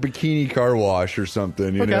 like the Bikini Car Wash or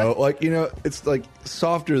something. You know, it's like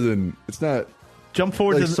softer than, it's not. Jump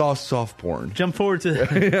forward like to soft porn. Jump forward to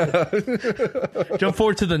jump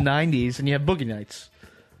forward to the 90s, and you have Boogie Nights.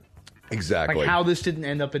 Exactly. Like, how this didn't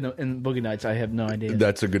end up in Boogie Nights, I have no idea.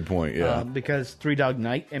 That's a good point. Yeah, because Three Dog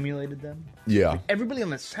Night emulated them. Yeah, everybody on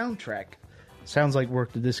that soundtrack sounds like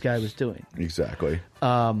work that this guy was doing. Exactly.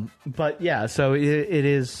 But yeah, so it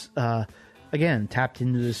is again tapped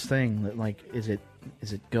into this thing that, like, is it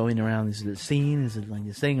going around? Is it a scene? Is it like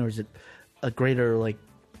this thing, or is it a greater, like,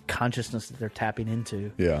 consciousness that they're tapping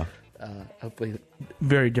into? Yeah. Hopefully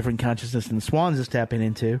very different consciousness than Swans is tapping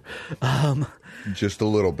into. Just a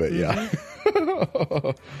little bit, yeah.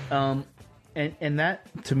 And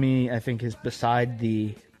that, to me, I think, is beside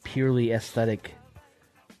the purely aesthetic.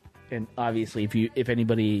 And obviously, if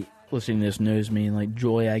anybody listening to this knows me, and, like,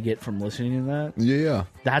 joy I get from listening to that. Yeah.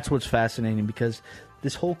 That's what's fascinating, because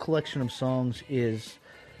this whole collection of songs is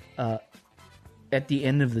at the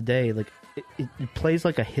end of the day, like it plays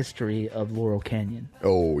like a history of Laurel Canyon.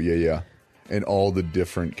 Oh, yeah. And all the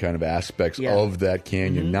different kind of aspects of that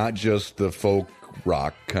canyon, not just the folk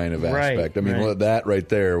rock kind of aspect. I mean, that right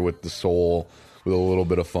there with the soul, with a little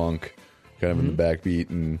bit of funk kind of in the backbeat,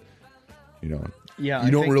 and, you know,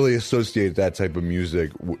 you don't really associate that type of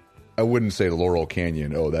music. I wouldn't say Laurel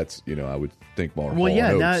Canyon. Oh, that's, you know, I would think more. Well,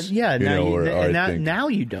 Hall & Oates, now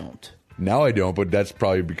you don't. Now I don't, but that's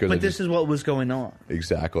probably because. But this is what was going on.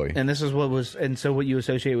 Exactly. And this is what was, and so what you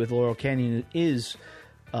associate with Laurel Canyon is,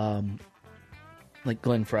 like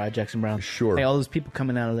Glenn Frey, Jackson Browne. Sure. Hey, all those people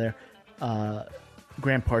coming out of there.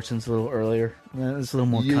 Graham Parsons a little earlier. It's a little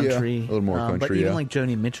more country. A little more country, but even like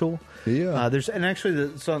Joni Mitchell. Yeah. There's, and actually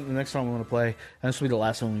the next song we want to play, and this will be the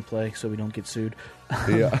last one we play so we don't get sued.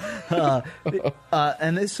 Yeah.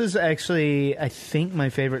 And this is actually, I think, my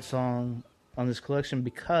favorite song on this collection,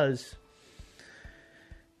 because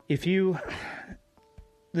if you,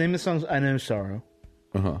 the name of the song's I Know Sorrow.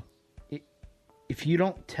 Uh-huh. If you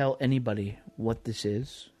don't tell anybody what this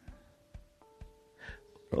is,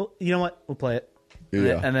 well, you know what? We'll play it.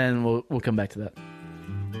 Yeah. And then we'll come back to that.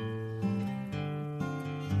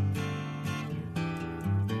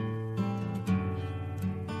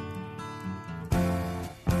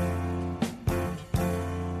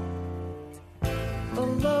 A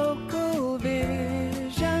local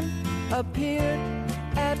vision appeared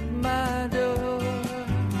at my door,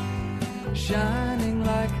 shining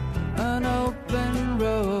like an open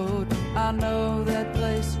road. I know that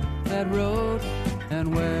place, that road,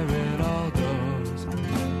 and where it all goes.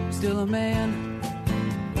 Still a man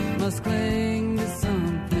must cling to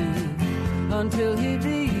something until he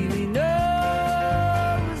really knows.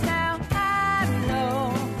 Now I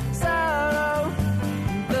know sorrow,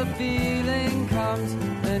 the feeling comes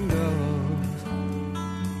and goes.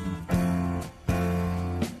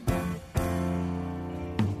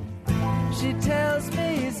 She tells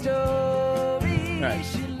me stories. Right.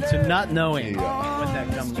 So not knowing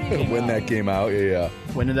when that came out,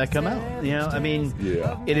 when did that come out? You know, I mean,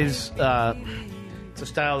 it is. It's a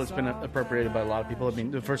style that's been appropriated by a lot of people. I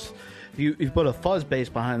mean, the first, if you put a fuzz bass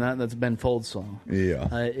behind that, that's Ben Folds' song.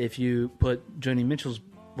 Yeah. If you put Joni Mitchell's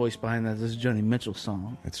voice behind that, this is Joni Mitchell's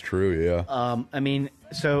song. It's true, yeah. I mean,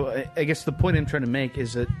 so I guess the point I'm trying to make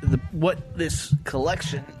is that what this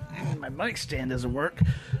collection, my mic stand doesn't work,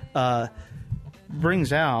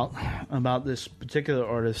 brings out about this particular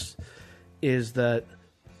artist is that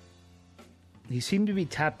he seemed to be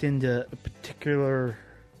tapped into a particular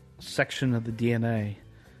section of the DNA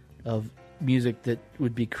of music that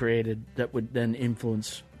would be created that would then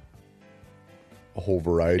influence a whole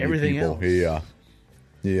variety everything of people. Else.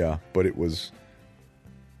 Yeah, but it was,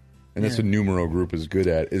 and that's what Numero Group is good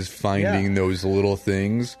at, is finding those little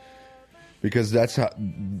things, because that's how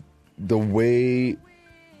the way.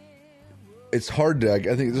 It's hard to,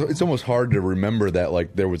 I think it's almost hard to remember that,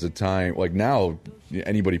 like, there was a time, like now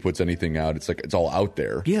anybody puts anything out, it's like it's all out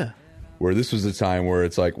there. Yeah. Where this was a time where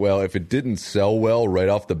it's like, well, if it didn't sell well right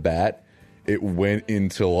off the bat, it went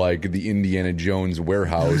into like the Indiana Jones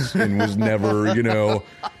warehouse and was never,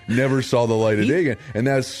 never saw the light of day again. And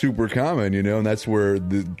that's super common, and that's where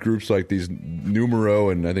the groups like these Numero,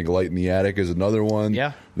 and I think Light in the Attic is another one.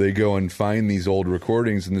 Yeah. They go and find these old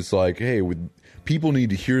recordings, and it's like, hey, people need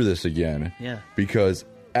to hear this again. Yeah. Because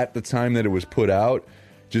at the time that it was put out,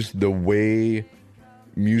 just the way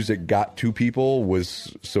music got to people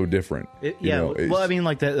was so different. Well, I mean,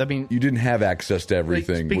 like that. I mean, you didn't have access to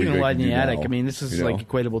everything. Like, speaking of Light in the Attic, I mean, this is like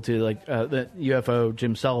equatable to like the UFO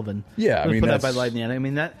Jim Sullivan. Yeah, I mean, put out by Light in the Attic. I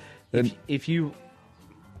mean that if you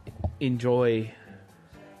enjoy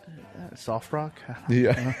soft rock,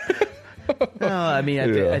 yeah. No, I mean,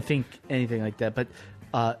 I think anything like that, but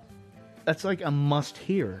that's like a must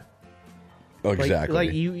hear. Oh, exactly.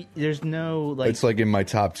 Like there's no like. It's like in my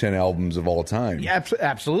top 10 albums of all time. Yeah,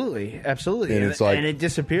 absolutely. And it's like, and it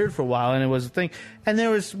disappeared for a while, and it was a thing. And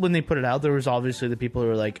there was, when they put it out, there was obviously the people who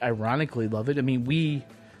were like ironically love it. I mean, we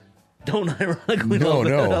don't ironically love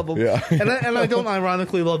that album, and I don't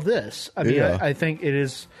ironically love this. I mean, I think it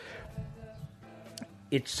is.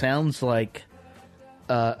 It sounds like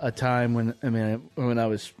a time when I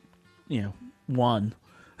was, one.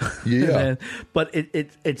 Yeah. But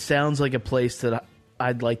it sounds like a place that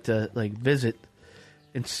I'd like to like visit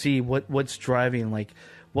and see what's driving, like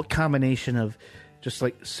what combination of just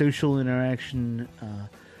like social interaction,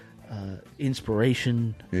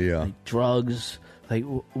 inspiration, like drugs, like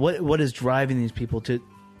what is driving these people to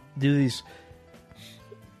do these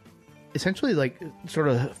essentially like sort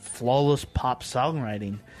of flawless pop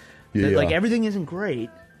songwriting. Like everything isn't great.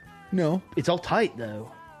 No, it's all tight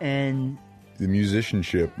though, and the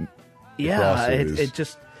musicianship across it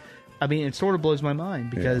just, I mean, it sort of blows my mind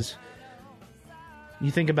because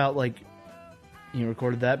you think about, like, you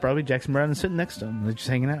recorded that, probably Jackson Browne is sitting next to him. They're just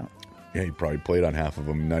hanging out. Yeah, he probably played on half of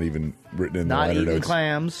them, not even written in the liner Not eating notes.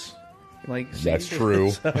 clams. Like, That's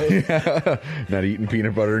true. So, Not eating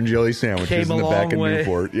peanut butter and jelly sandwiches in the back of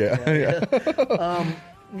Newport. Yeah.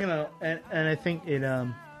 you know, and I think it,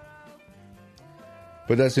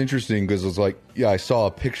 But that's interesting because it's like, I saw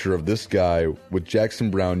a picture of this guy with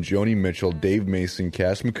Jackson Browne, Joni Mitchell, Dave Mason,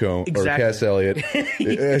 Cass McComb, or Cass Elliott.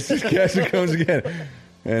 It's just Cass McCombs again.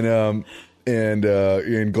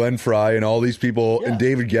 And Glenn Fry and all these people and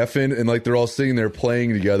David Geffen, and like they're all sitting there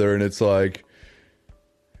playing together, and it's like,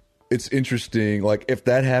 it's interesting. Like if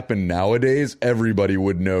that happened nowadays, everybody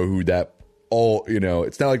would know who that. All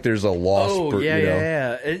it's not like there's a lost. or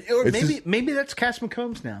It's maybe that's Cass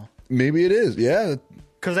McCombs now. Maybe it is. Yeah.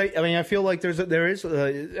 Because I feel like there is.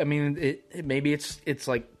 Maybe it's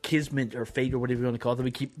like kismet or fate or whatever you want to call it. That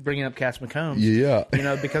we keep bringing up Cass McCombs. Yeah.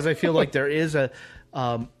 Because I feel like there is a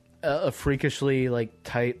freakishly like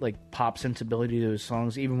tight like pop sensibility to his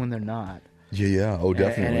songs, even when they're not. Yeah. Oh,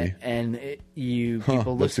 definitely.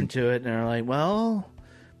 People listen to it and they're like, well,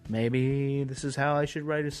 maybe this is how I should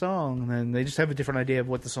write a song, and then they just have a different idea of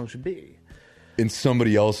what the song should be. And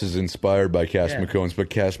somebody else is inspired by Cass McCombs, but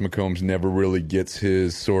Cass McCombs never really gets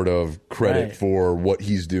his sort of credit for what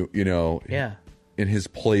he's doing, in his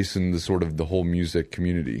place in the sort of the whole music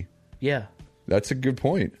community. Yeah. That's a good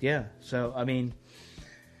point. Yeah. So, I mean...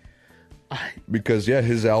 Because,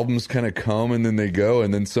 his albums kind of come and then they go,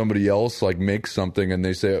 and then somebody else like makes something and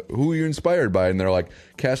they say, who are you inspired by? And they're like,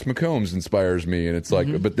 Cass McCombs inspires me. And it's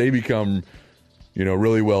like, but they become...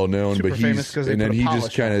 really well known, super but famous he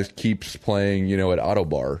just kind of keeps playing, at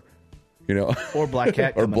Autobar, or Black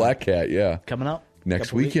Cat, or Black Cat, coming up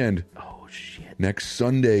next weekend. Oh shit! Next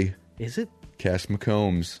Sunday, is it? Cass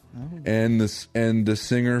McCombs and the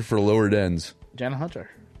singer for Lower Dens, Jana Hunter,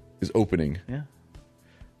 is opening. Yeah,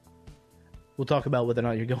 we'll talk about whether or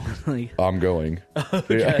not you're going. I'm going.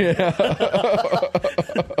 Okay.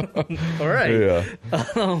 All right.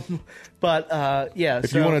 Yeah.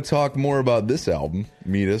 If you want to talk more about this album,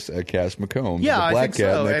 meet us at Cass McCombs. Yeah, the Black I think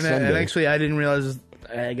Cat so. next Sunday. And actually, I didn't realize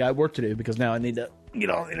I got work to do because now I need to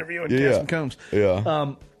get on the interview with Cass McCombs.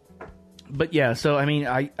 Yeah. But yeah, so I mean,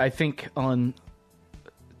 I think to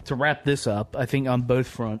wrap this up, I think on both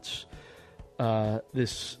fronts,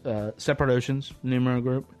 this Separate Oceans, Numero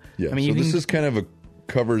Group. Yeah. I mean, this is kind of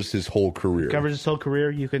covers his whole career. Covers his whole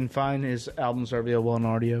career. You can find his albums are available on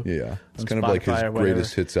audio. Yeah. It's kind Spotify of like his or whatever.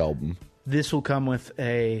 greatest hits album. This will come with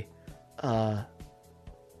a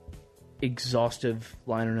exhaustive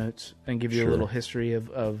liner notes and give you a little history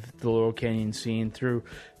of the Laurel Canyon scene through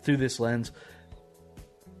this lens.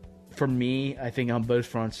 For me, I think on both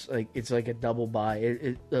fronts, like it's like a double buy.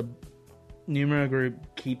 The Numero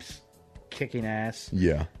Group keeps kicking ass.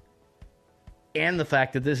 Yeah. And the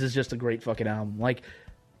fact that this is just a great fucking album. Like,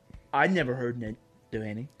 I never heard Ned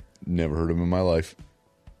Duhaney. Never heard him in my life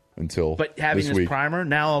until But having this this week. primer,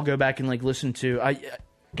 now I'll go back and like listen to. I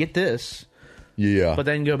get this. Yeah. But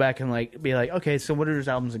then go back and like be like, okay, so what are his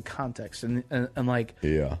albums in context, and like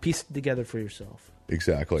piece it together for yourself.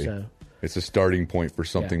 Exactly. So, it's a starting point for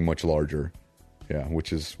something much larger. Yeah,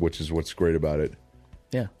 which is what's great about it.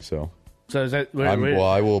 Yeah. So is that?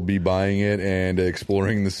 I will be buying it and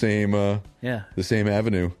exploring the same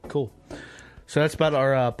avenue. Cool. So that's about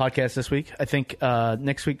our podcast this week. I think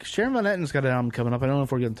next week Sharon Van Etten's got an album coming up. I don't know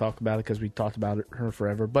if we're going to talk about it because we talked about her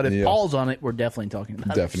forever. But if Paul's on it, we're definitely talking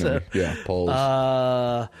about it. Definitely. So, Paul's.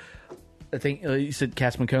 I think you said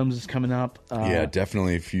Cass McCombs is coming up. Yeah,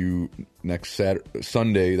 definitely. If you next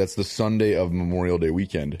Sunday, that's the Sunday of Memorial Day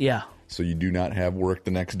weekend. Yeah. So you do not have work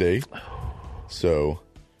the next day. So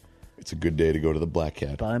it's a good day to go to the Black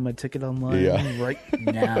Cat. Buy my ticket online right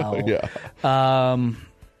now.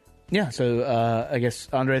 Yeah. So I guess,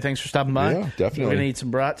 Andre, thanks for stopping by. Yeah, definitely. We're going to eat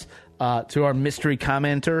some brats. To our mystery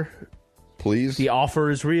commenter, please. The offer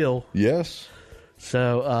is real. Yes.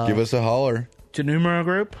 So give us a holler. To Numero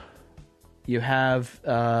Group, you have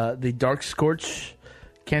the Dark Scorch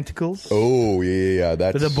Canticles. Oh, yeah.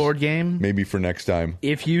 That's for the board game. Maybe for next time.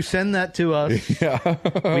 If you send that to us,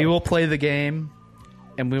 we will play the game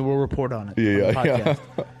and we will report on it. On the podcast.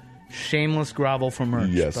 Shameless grovel for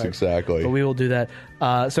merch. Yes, exactly. But we will do that.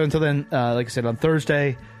 So until then, like I said, on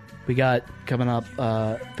Thursday, we got coming up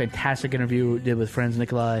fantastic interview we did with Franz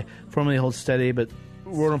Nicolai, formerly Hold Steady, but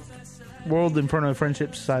World Inferno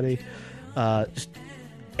Friendship Society. Just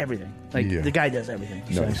everything. The guy does everything.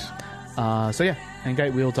 Nice. So and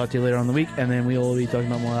great. We will talk to you later on in the week, and then we will be talking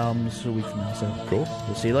about more albums a week from now. So cool.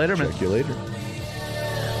 We'll see you later, man. Check you later.